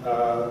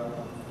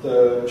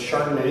 The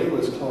Chardonnay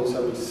was clone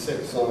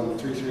 76 on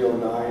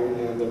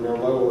 3309, and the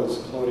Merlot was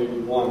clone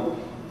 81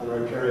 on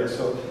Riparia.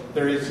 So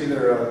there is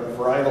either a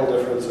varietal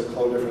difference, a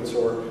clone difference,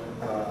 or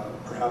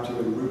perhaps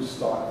even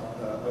rootstock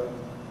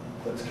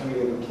that's coming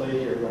into play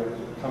here when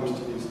it comes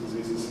to these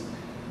diseases.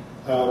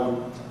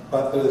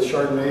 But the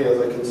Chardonnay,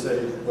 as I can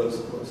say,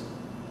 was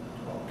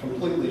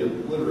completely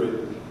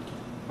obliterated.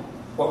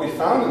 What we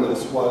found in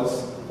this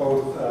was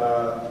both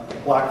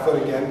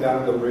blackfoot again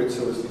down to the roots.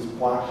 There was these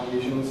black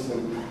lesions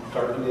and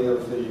darkening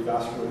of the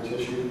vascular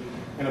tissue.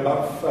 And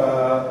above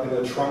in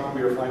the trunk,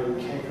 we were finding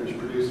cankers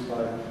produced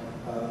by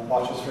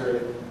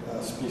Botchosferia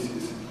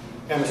species.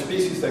 And the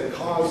species that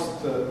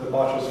caused the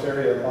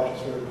Botchosferia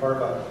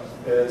parva,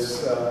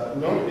 is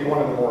known to be one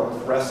of the more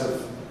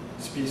aggressive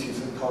species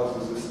that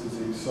causes this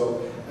disease.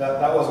 So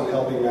that wasn't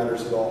helping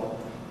matters at all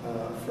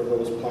for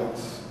those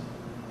plants.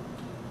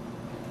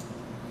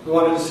 We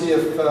wanted to see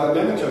if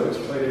nematodes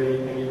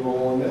played any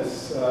role in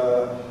this.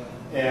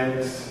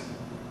 And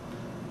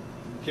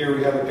here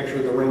we have a picture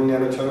of the ring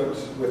nematode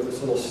with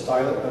this little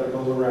stylet that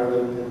goes around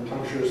and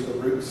punctures the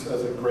roots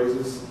as it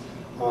grazes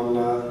on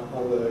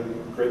the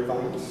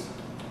grapevines.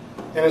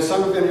 And in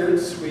some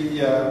vineyards, we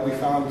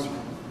found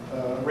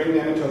ring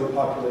nematode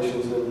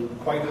populations in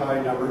quite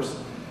high numbers.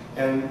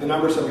 And the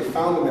numbers that we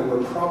found them in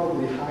were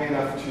probably high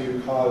enough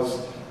to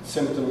cause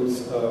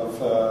symptoms of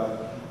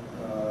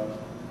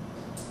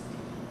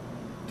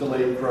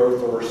delayed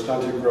growth or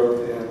stunted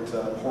growth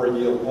and poor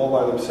yield all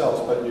by themselves.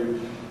 But you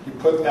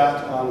put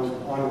that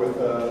on with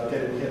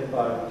getting hit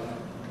by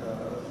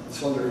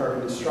cylinder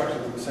carpet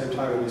destruction at the same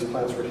time, and these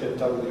plants were hit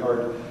doubly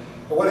hard.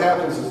 But what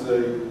happens is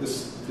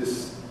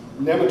this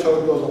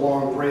nematode goes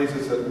along,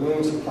 grazes, it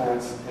wounds the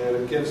plants, and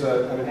it gives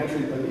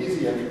an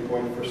easy entry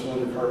point for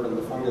cylinder carpet and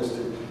the fungus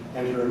to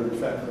enter and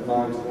infect the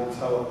vines, and that's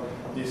how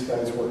these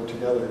guys work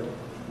together.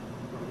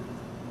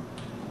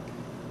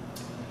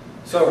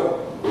 So,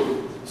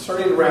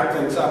 starting to wrap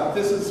things up,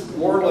 this is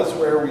more or less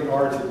where we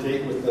are to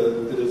date with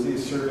the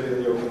disease survey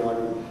of the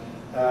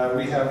Oenology.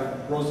 We have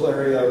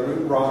Rosalaria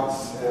root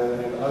rots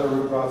and other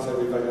root rots that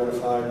we've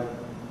identified,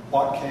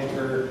 bot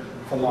canker,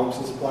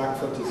 Phomopsis,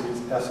 blackfoot disease,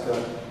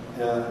 ESCA,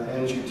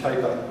 and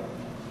Typa.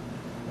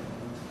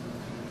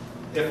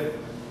 If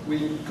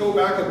we go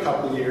back a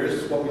couple of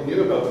years, what we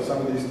knew about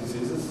some of these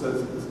diseases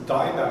is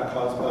dieback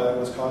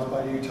was caused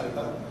by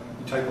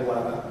Typa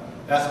lava.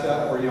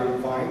 ESCA, or young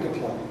vine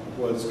decline,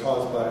 was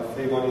caused by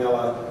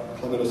Phaemonella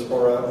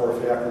chlamydospora or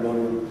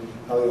Phaeacromonium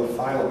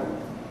allelophyllum.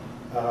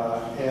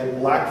 And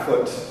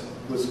blackfoot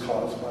was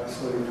caused by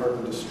cylinder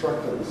carpet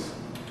destructans.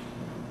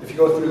 If you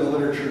go through the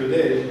literature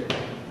today,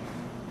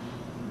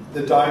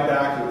 the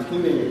dieback,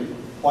 including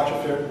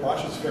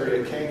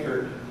Botchosferia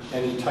canker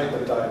and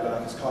Typa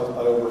dieback, is caused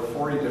by over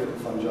 40 different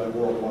fungi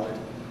worldwide.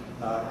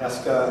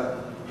 ESCA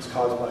is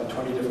caused by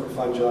 20 different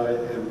fungi,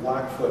 and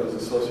blackfoot is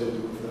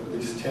associated with at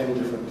least 10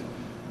 different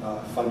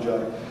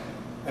fungi.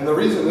 And the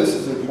reason this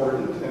is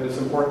important, and it's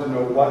important to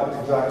know what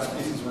exact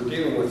species we're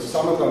dealing with,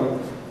 some of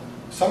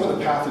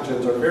the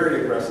pathogens are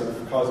very aggressive,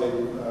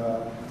 causing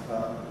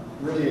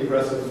really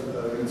aggressive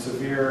and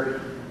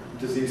severe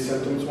disease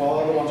symptoms, while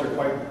other ones are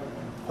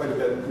quite a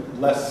bit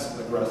less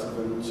aggressive,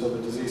 and so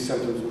the disease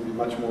symptoms will be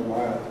much more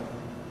mild.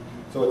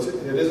 So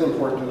it is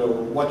important to know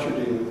what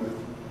you're dealing with.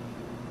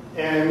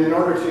 And in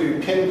order to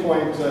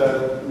pinpoint,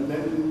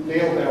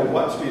 nail down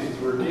what species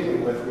we're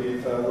dealing with,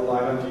 we've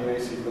relied on DNA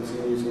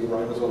sequencing using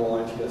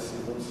ribosomal ITS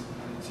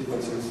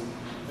sequences,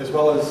 as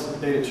well as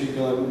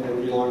beta-tubulin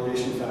and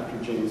elongation factor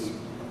genes.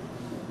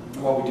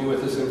 And what we do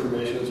with this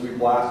information is we do a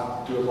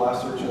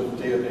blast search of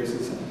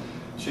databases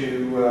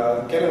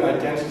to get an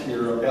identity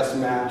or a best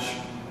match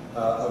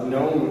of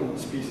known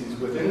species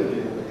within the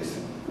database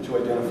to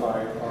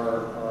identify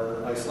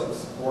our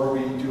isolates, or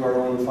we do our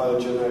own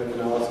phylogenetic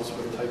analysis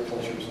with type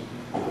cultures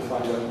to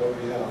find out what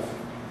we have.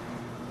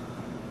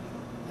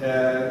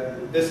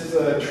 This is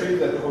a tree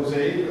that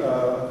Jose,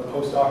 the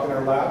postdoc in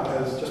our lab,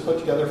 has just put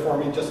together for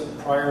me just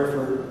prior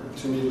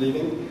to me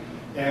leaving.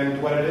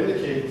 And what it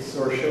indicates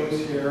or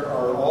shows here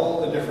are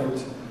all the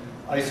different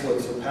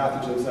isolates of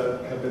pathogens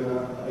that have been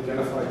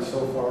identified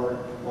so far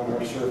on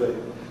our survey.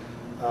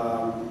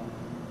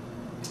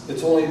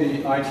 It's only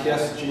the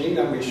ITS gene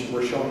that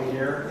we're showing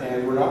here,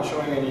 and we're not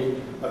showing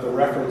any of the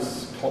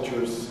reference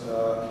cultures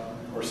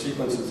or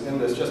sequences in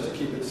this, just to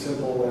keep it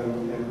simple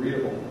and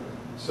readable.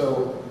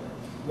 So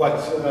what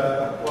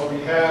we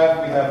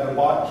have the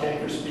bot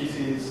canker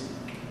species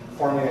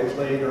forming a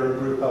clade or a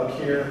group up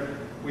here.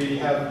 We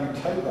have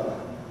Viticulture.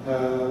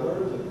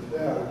 Where is it?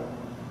 Yeah.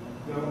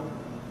 No.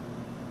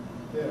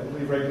 Yeah, I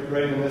believe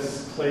right in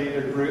this clade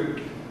or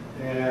group.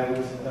 And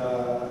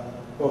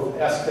both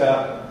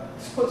ESCA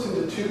splits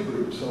into two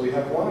groups. So we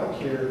have one up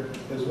here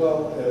as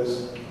well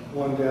as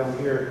one down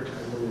here,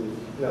 I believe.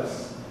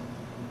 Yes.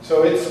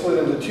 So it's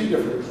split into two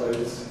different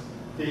clades.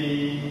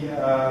 The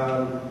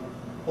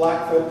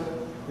Blackfoot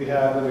we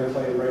have in a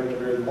clade right at the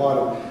very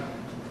bottom.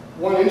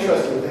 One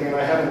interesting thing, and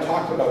I haven't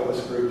talked about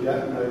this group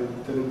yet, and I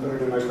didn't put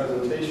it in my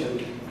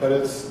presentation, but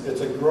it's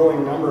a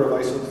growing number of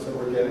isolates that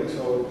we're getting.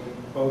 So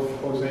both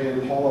Jose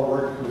and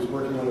Paula, who's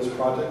working on this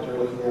project, are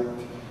looking at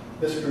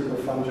this group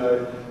of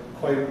fungi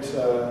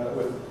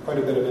with quite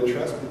a bit of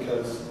interest,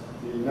 because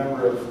the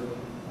number of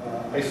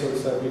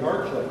isolates that we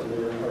are collecting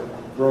are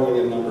growing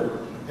in number,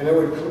 and it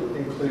would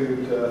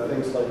include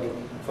things like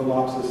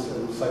Phomopsis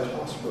and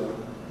Cytospora.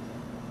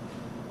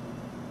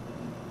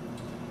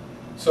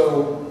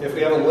 So if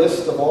we have a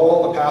list of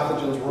all the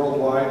pathogens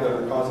worldwide that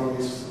are causing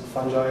these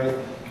fungi,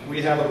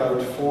 we have about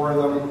 4 of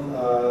them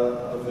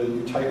of the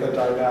Eutypa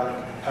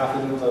dieback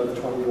pathogens out of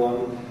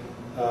 21.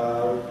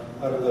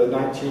 Out of the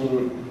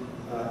 19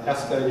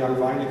 ESCA young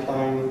vine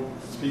decline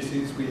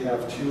species, we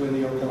have 2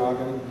 in the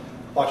Okanagan.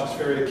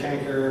 Botchusferia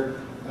canker,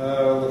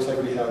 looks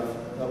like we have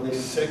at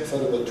least 6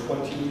 out of the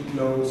 20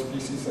 known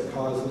species that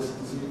cause this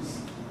disease.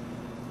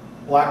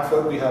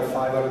 Blackfoot, we have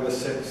 5 out of the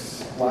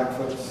 6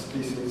 Blackfoot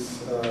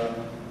species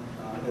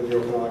in the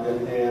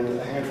Okanagan, and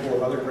a handful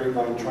of other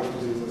grapevine trunk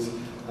diseases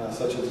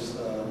such as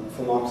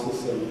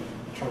Phomopsis and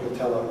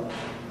Truncatella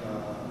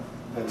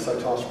and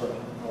Cytospora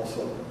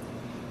also.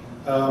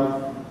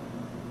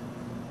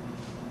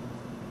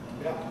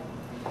 Yeah.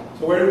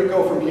 So where do we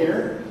go from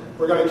here?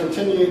 We're going to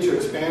continue to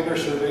expand our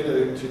survey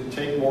to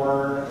take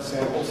more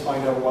samples,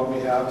 find out what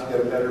we have to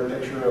get a better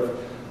picture of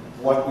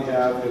what we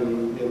have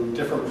in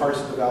different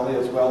parts of the valley,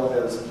 as well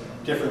as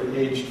different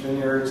aged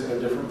vineyards and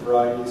different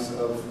varieties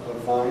of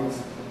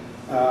vines.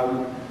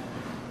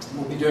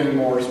 We'll be doing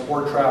more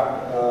spore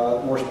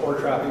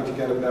trapping to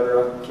gain a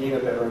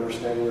better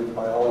understanding of the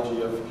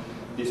biology of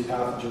these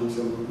pathogens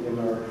in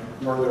our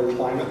northern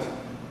climate.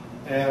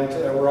 And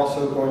we're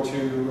also going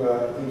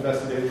to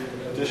investigate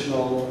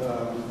additional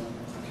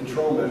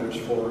control measures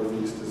for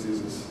these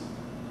diseases.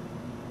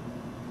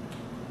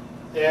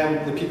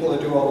 And the people that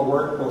do all the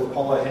work, both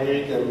Paula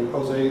Haig and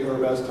Jose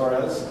Urbez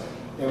Torres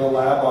in the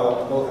lab,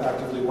 are both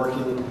actively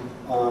working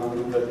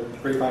on the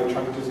grapevine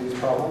trunk disease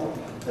problem,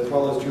 as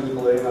well as Julie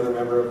Belay, another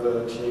member of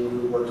the team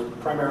who works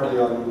primarily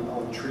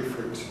on tree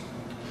fruit.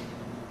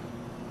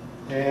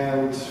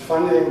 And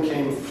funding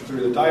came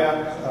through the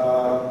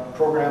DIAP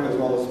program, as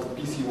well as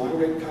BC Wine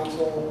Grape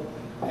Council.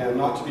 And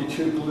not to be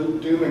too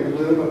doom and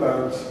gloom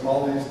about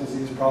all these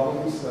disease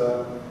problems,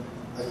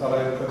 I thought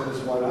I'd put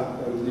this one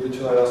up and leave it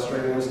to our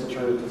Australians to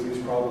turn a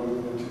disease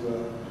problem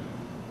into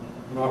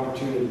an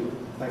opportunity.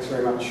 Thanks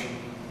very much.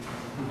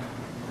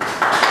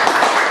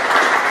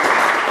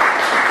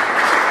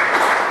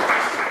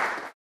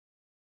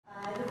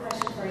 I have a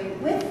question for you.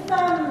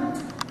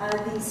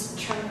 With these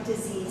trunk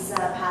disease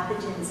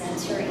pathogens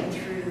entering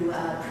through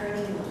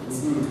pruning wounds,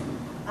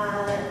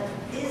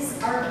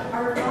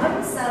 are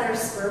vines that are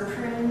spur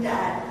pruned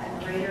at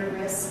a greater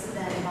risk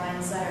than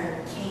vines that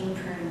are cane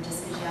pruned,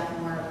 just because you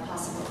have more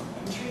possible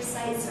entry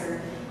sites,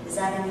 or is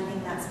that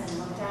anything that's been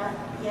looked at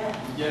yet?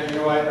 Yeah, you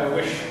know, I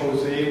wish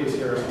Jose was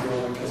here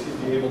because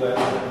he'd be able to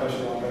answer that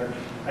question a lot better.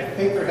 I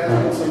think there has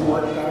been some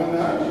work done on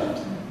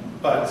that,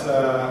 but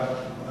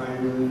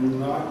I'm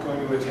not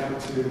going to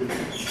attempt to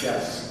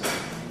guess.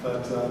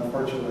 But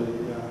unfortunately,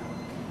 yeah.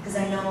 Because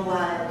I know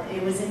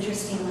it was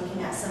interesting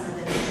looking at some of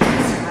the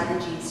different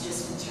strategies,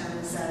 just in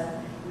terms of,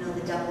 you know,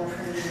 the double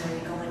pruning, where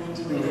you go in and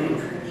do a little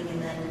pruning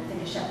and then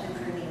finish up the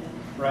pruning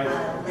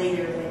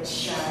later,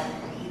 which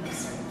you know,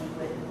 certainly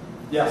would.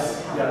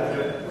 Yes,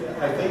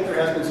 yeah. I think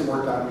there has been some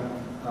work done,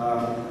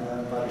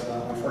 but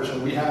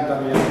unfortunately, we haven't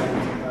done it yet.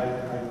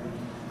 And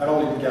I'd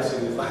only be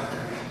guessing if I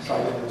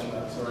tried to answer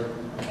that. Sorry.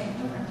 Okay.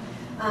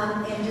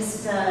 And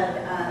just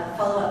a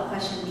follow-up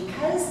question,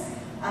 because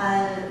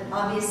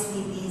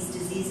obviously these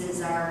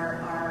diseases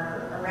are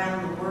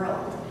around the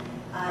world.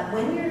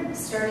 When you're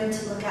starting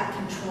to look at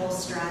control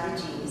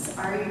strategies,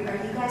 are you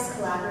guys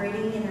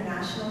collaborating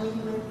internationally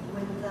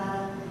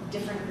with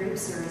different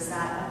groups, or is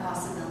that a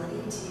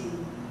possibility to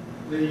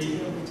be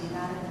able to do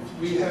that in the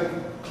future? We have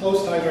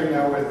close ties right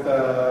now with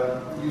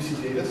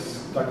UC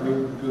Davis,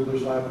 Dr.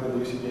 Googler's lab at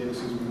UC Davis,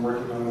 who's been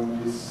working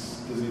on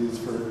these diseases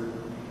for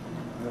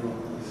I don't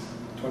know,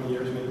 20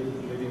 years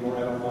maybe more,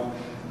 I don't know.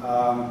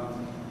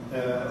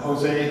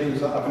 Jose,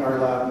 who's up in our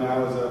lab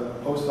now, is a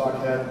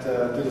postdoc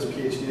did his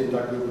PhD in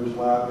Doug Luber's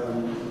lab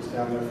and was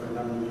down there for a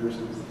number of years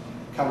and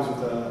comes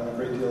with a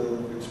great deal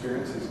of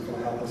experience. He's going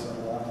to help us out a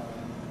lot.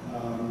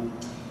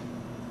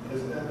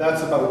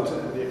 That's about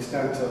the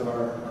extent of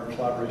our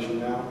collaboration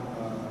now.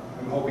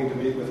 I'm hoping to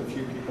meet with a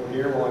few people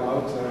here while I'm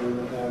out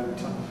and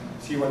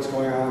see what's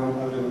going on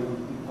out in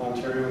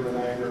Ontario and the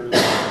Niagara region.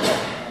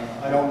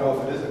 I don't know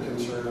if it is a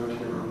concern out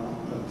here or not,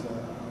 but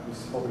I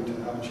was hoping to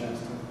have a chance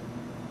to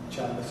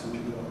chat with some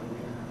people over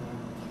here.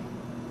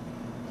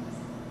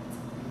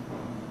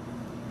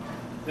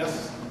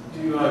 Yes?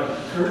 Do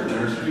current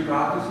nursery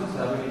practices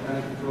have any kind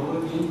of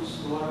control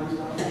against a lot of these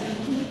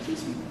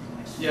applications?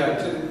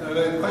 Yeah,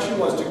 the question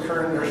was, do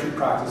current nursery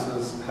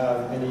practices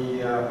have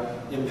any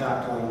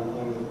impact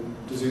on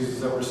the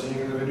diseases that we're seeing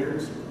in the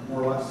vineyards,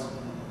 more or less?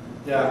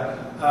 Yeah.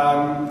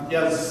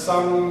 Yes,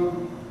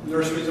 some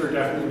nurseries are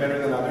definitely better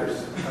than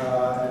others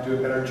and do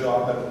a better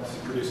job at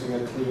producing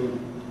a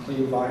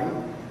clean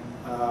vine.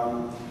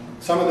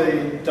 Some of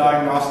the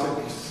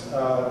diagnostics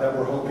that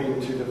we're hoping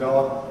to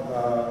develop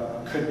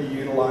could be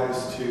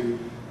utilized to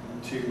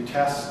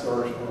test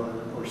or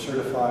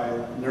certify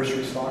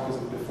nursery stock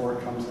before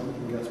it comes in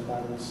and gets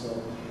planted.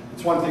 So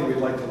it's one thing we'd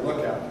like to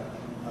look at.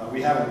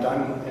 We haven't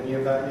done any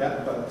of that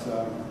yet, but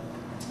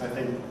I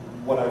think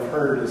what I've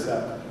heard is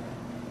that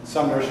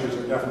some nurseries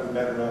are definitely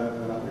better at it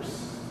than others.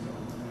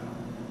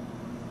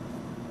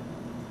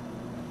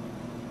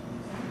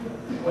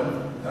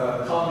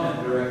 One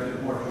comment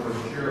directed more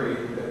towards Gerry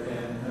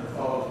and a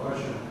follow-up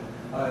question.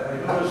 I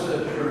noticed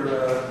that your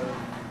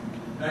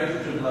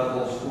nitrogen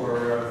levels for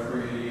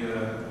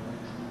the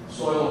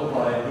soil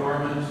applied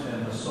dormant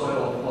and the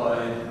soil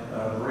applied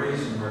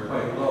raisin were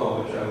quite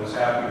low, which I was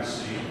happy to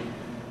see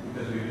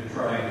because we've been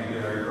trying to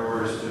get our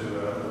growers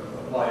to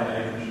apply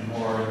nitrogen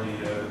more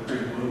in the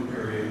pre-bloom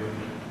period when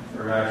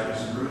there are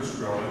actually some roots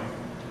growing.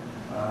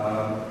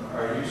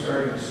 Are you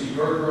starting to see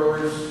your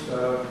growers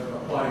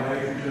apply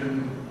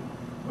nitrogen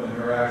when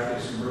there are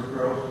actually some root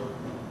growth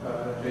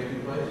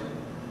taking place?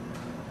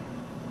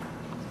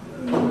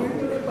 Can you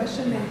repeat the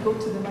question and go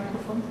to the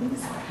microphone,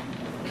 please?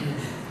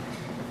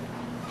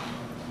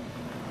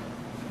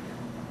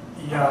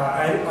 Yeah,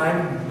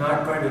 I'm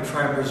not going to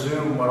try and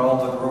presume what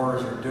all the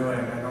growers are doing.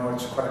 I know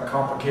it's quite a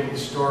complicated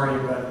story,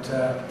 but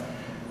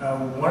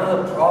one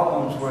of the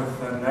problems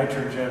with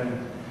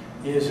nitrogen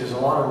is there's a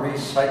lot of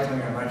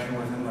recycling of nitrogen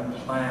within the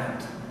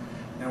plant.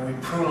 Now we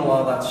prune a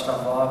lot of that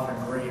stuff off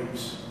in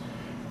grapes,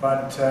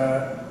 but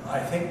I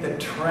think the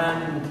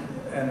trend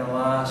in the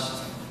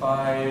last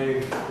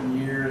 5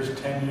 years,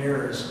 10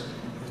 years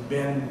has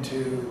been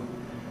to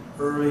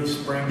early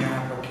spring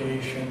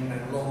application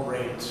and low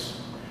rates.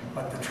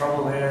 But the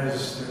trouble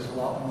is there's a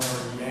lot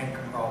more yank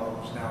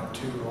problems now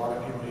too. A lot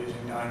of people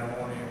using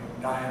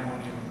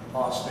diammonium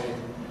phosphate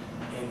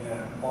in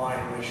the wine,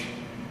 which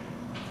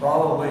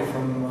probably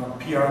from a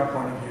PR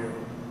point of view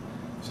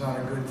is not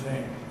a good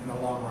thing in the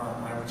long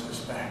run, I would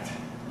suspect.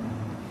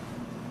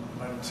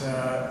 But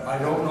I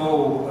don't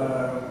know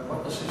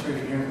what the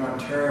situation here in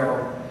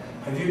Ontario.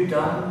 Have you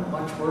done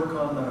much work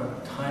on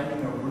the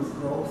timing of root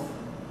growth?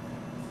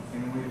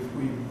 And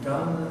we've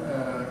done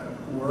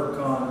work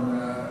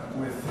on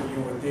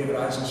with David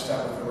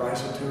Eisenstadt with the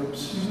rhizotubes,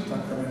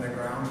 stuck them in the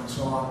ground and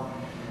so on,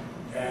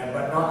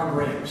 but not the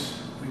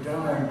grapes. We've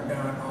done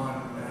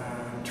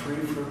on tree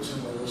fruits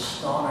and was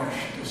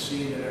astonished to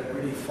see that it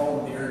really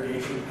followed the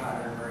irrigation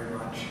pattern very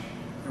much.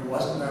 There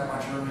wasn't that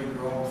much early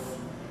growth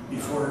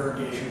before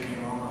irrigation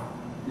came on.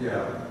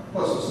 Yeah.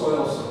 Plus the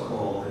soil's so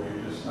cold that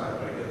you're just not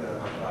going to get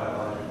that much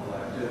biological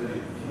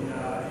activity.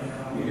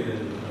 Yeah. You get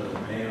into the middle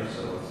of May or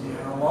so.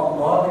 Yeah, a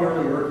lot of the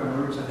early work on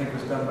roots I think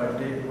was done by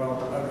David,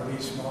 out of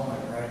East Smallman,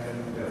 right?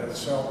 And the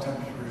soil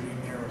temperature regime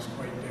there was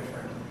quite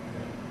different.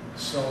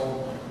 So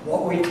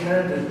what we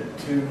tended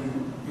to,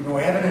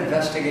 we haven't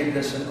investigated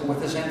this, and with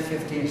this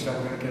N15 stuff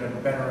we're going to get a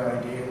better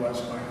idea of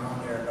what's going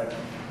on there, but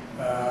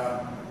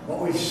what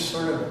we've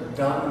sort of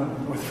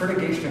done with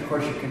fertigation, of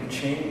course, you can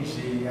change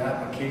the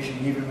application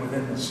even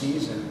within the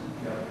season.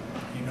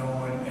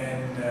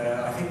 And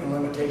I think the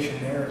limitation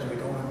there is we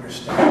don't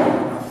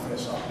understand enough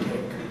this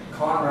uptake.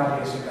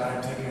 Conrad is the guy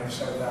I'm thinking of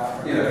South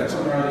Africa. Yeah,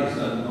 Conrad's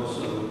done most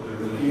of the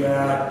really...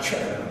 Yeah,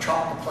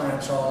 chop the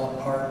plants all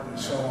apart and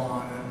so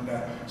on.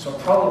 And so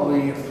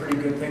probably a pretty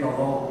good thing,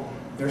 although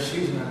their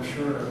season, I'm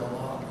sure, is a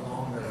lot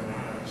longer than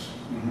ours.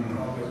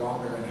 Probably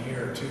longer than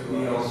here, too.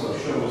 He also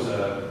shows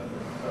a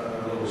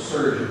little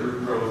surge of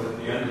root growth at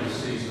the end of the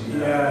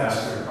season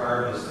after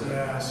harvest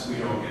that we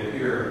don't get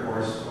here, of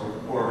course,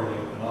 or in the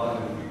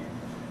Oenology,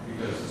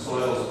 because the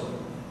soil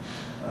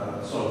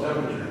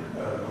temperature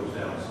goes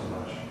down so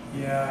much.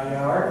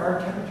 Yeah, our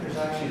temperatures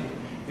actually,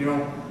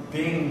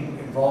 being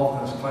involved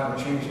in this climate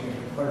change thing has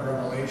been quite a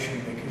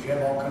revelation because you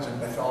have all kinds of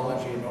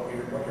mythology about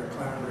what your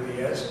climate really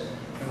is.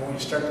 And when you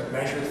start to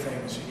measure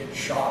things, you get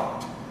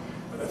shocked.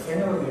 But the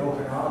thing about the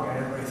Okanagan,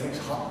 everybody thinks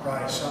hot,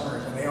 dry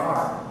summers, and they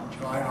are,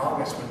 July and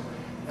August, but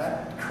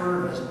that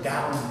curve is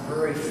down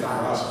very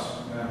fast.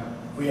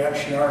 we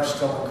actually are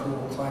still in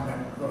cool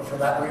climate for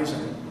that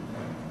reason.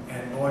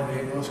 And boy,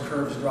 those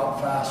curves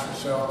drop fast for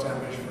soil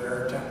temperature, for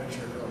air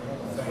temperature, for the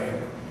whole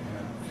thing.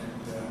 And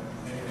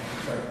anyway,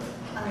 sorry.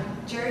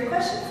 Jerry,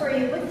 question for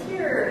you. With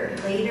your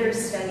later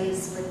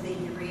studies with the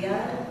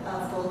urea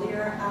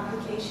foliar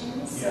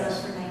applications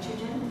Yes. for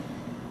nitrogen,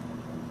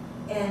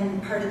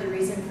 and part of the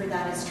reason for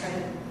that is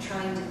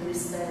trying to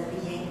boost the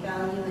yank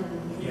value in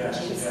the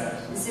Yes, juice. yes.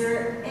 Is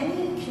there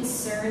any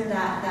concern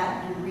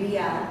that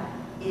urea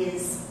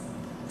is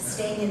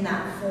staying in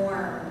that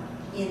form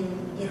in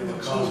It the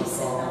would cause a juice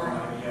problem, and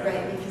not yeah.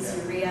 right? Because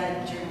Yeah. urea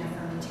during the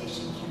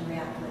fermentation can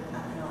react with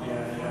ethanol.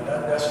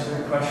 Yeah, that's a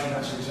good question.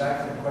 That's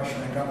exactly the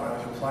question I got when I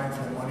was applying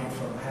for the money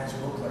from Hans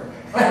Buchler.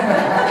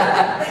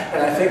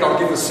 And I think I'll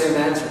give the same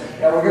answer.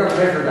 Yeah, we're going to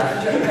pay for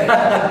that.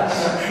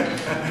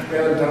 We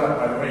haven't done it,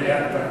 by the way,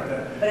 yet. But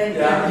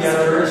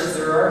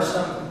there are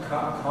some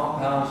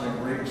compounds in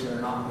grapes that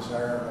are not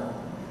desirable.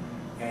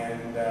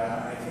 And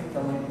I think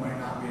the link might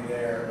not be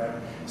there.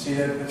 But see,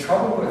 the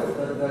trouble with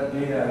the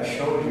data I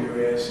showed you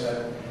is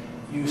that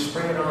you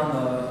spray it on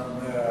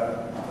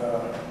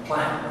the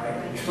plant,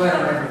 right? You spray it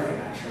on everything,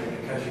 actually,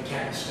 because you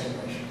can't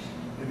distinguish.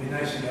 It'd be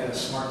nice if you had a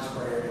smart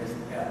sprayer to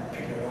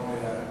pick it only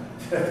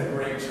the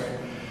grapes, right?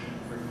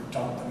 Or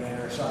dump them in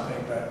or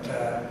something. But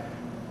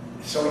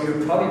so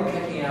you're probably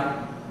picking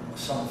up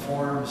some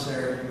forms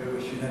there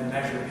which you then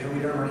measure. Because we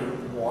don't really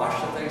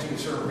wash the things, we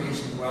sort of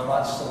reason, well,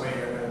 that's the way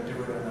you're going to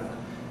do it in a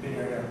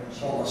you're going to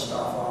pull the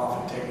stuff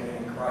off and take it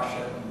in and crush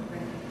it.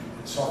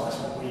 And so that's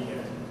what we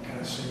get, kind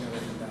of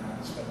simulated that.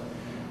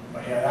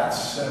 But yeah,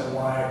 that's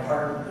why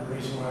part of the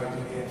reason why we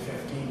do the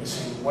N15 to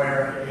see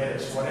where it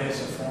is, what is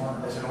the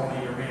form. Is it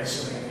only urea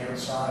sitting on the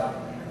outside,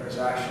 or does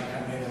it actually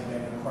come in and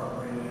then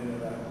incorporated into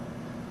the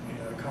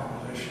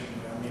composition,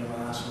 amino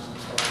acids and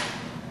so on.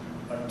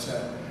 But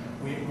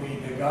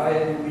the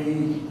guy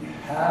we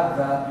have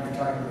that you're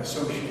talking about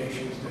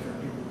associations,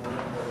 different people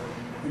work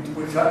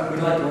with.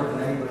 We'd like to work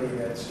with anybody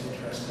that's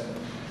interested.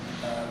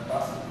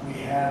 But we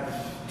have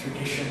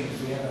traditions.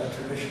 We have a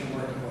tradition of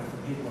working with the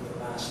people with the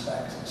mass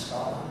specs in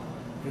Scotland.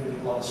 We do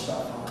a lot of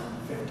stuff on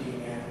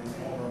 15N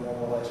over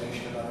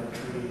mobilization of other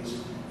trees,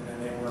 and then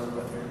they work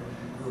with their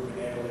group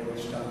in Italy,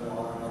 which does a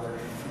lot on other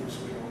fruits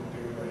we don't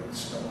do, like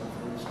stone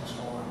fruits and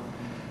so on.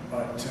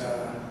 But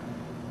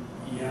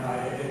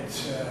yeah, it's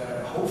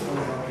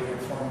hopefully will be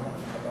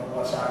informative about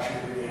what's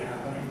actually really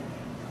happening.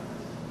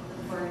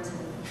 Look forward to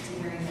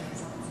hearing the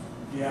results.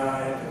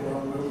 Yeah,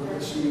 we're going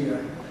to see.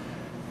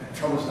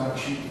 Trouble's not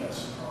cheap.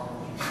 That's the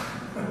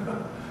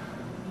problem.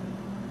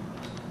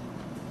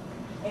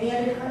 Any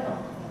other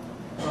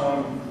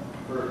comment?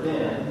 For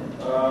Dan,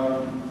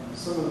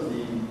 some of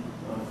the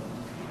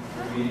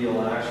remedial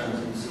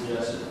actions you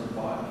suggested for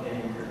pot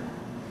canker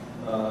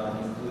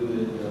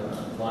included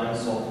lime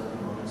sulfur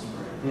dormant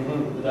spray.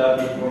 Would that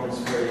be dormant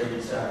spray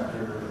just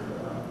after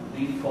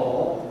leaf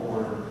fall or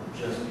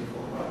just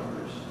before bud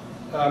burst?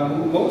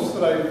 Most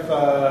that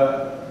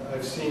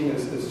I've seen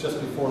is just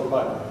before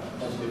bud.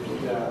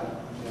 Yeah.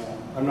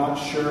 I'm not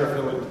sure if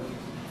it would.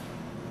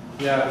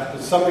 Yeah,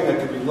 it's something that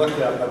could be looked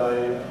at, but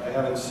I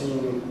haven't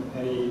seen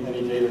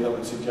any data that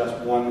would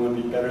suggest one would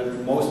be better.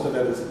 Most of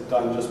it is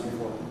done just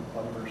before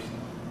bud burst.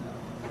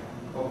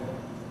 Okay.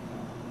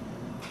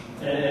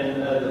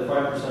 And the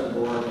 5%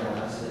 boric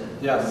acid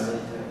Yes. in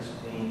latex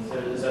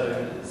paint, is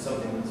that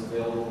something that's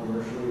available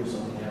commercially or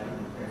something you have to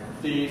prepare?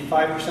 The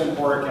 5%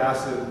 boric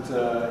acid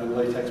in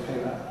latex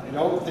paint, I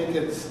don't think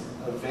it's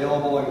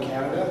available in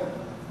Canada.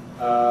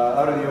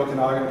 Out of the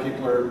Okanagan,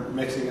 people are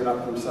mixing it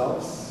up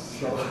themselves.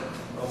 So,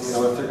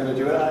 if they're going to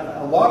do it,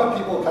 a lot of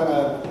people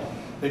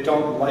they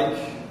don't like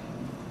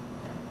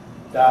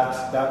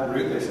that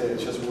route. They say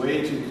it's just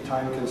way too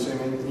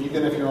time-consuming.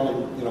 Even if you're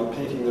only,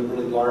 painting the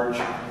really large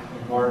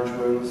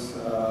wounds,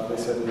 they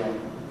said,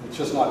 it's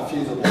just not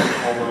feasible.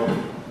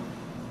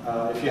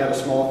 Although, if you had a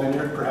small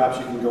vineyard, perhaps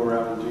you can go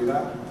around and do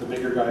that. The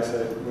bigger guys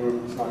say,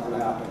 it's not going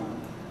to happen.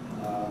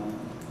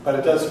 But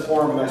it does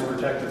form a nice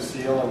protective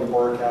seal, and the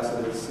boric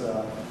acid is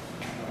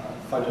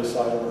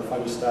fungicidal or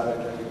fungistatic,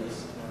 I think.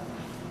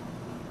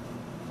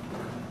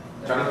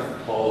 Trying to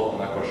follow up on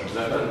that question, is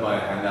that done by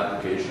hand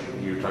application?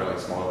 You're talking like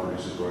smaller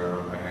producers going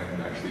around by hand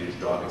and actually just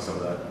dropping some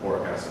of that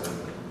boric acid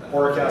in?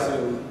 Boric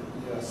acid,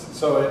 yes.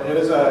 So it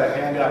is a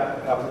hand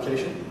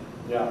application.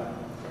 Yeah.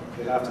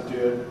 You have to do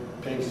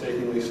it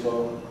painstakingly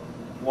slow,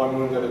 one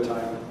wound at a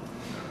time.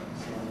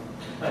 So.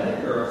 I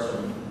think there are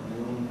some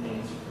wound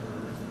paints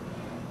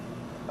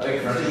for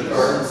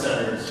garden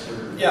centers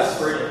for yes.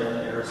 spraying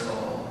an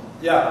aerosol.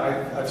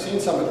 Yeah, I've seen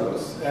some of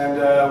those, and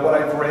what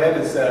I've read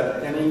is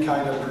that any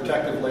kind of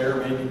protective layer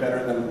may be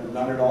better than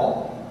none at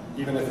all,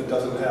 even if it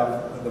doesn't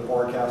have the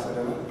boric acid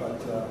in it,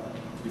 but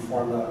if you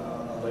form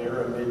a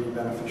layer, it may be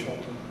beneficial.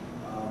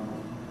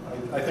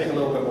 I think a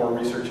little bit more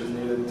research is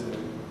needed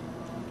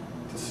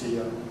to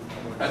see.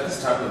 At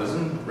this time, though,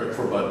 isn't right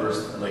before bud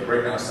burst, like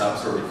right now,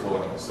 sap's already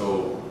flowing,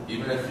 so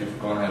even if you've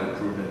gone ahead and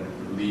pruned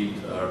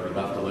and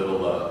left a little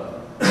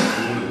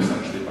wound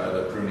essentially by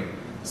the pruning,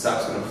 the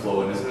sap's going to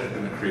flow, and isn't it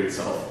going to create its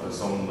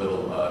own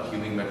little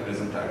healing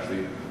mechanism to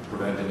actually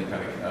prevent any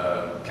kind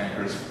of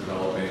cankers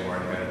developing or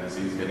any kind of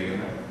disease getting in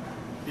there?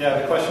 Yeah,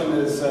 the question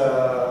is,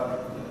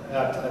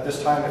 at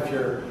this time, if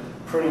you're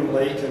pruning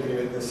late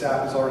and the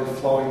sap is already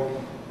flowing,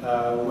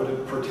 would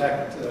it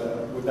protect,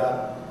 would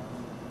that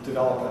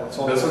develop it?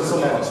 So that's what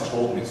someone else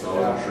told me, so I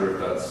wasn't sure if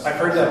that's... I've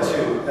heard that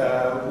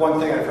too. One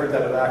thing I've heard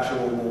that it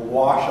actually will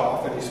wash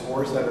off any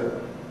spores that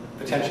are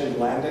potentially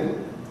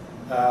landing.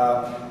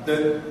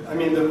 The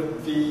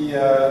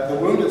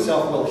wound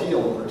itself will heal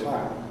over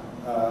time.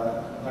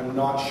 I'm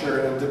not sure,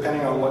 and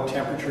depending on what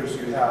temperatures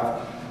you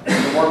have,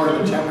 the warmer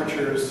the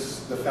temperatures,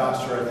 the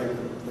faster I think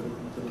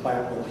the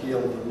plant will heal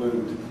the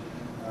wound.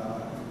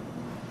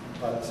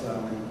 But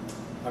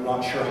I'm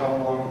not sure how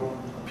long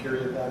a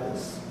period that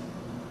is.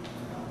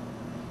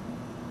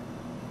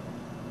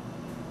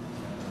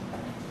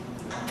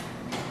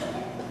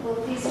 Well,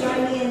 please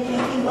join me in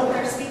thanking both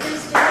our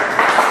speakers today.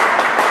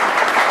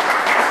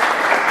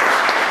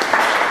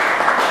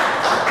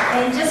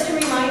 And just a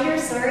reminder,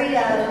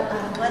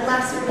 one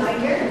last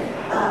reminder,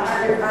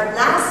 our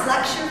last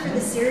lecture for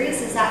the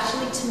series is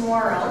actually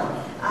tomorrow.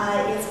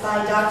 It's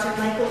by Dr.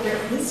 Michael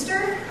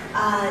Gertmeister.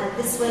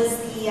 This was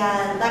the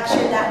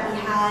lecture that we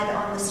had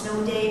on the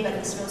snow day, but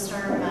the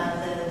snowstorm,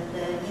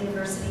 the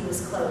university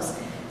was closed.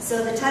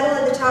 So the title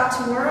of the talk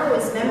tomorrow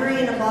is Memory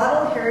in a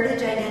Bottle,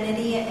 Heritage,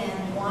 Identity,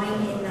 and Wine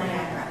in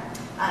Niagara.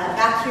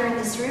 Back here in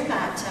this room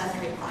at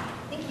 3 o'clock.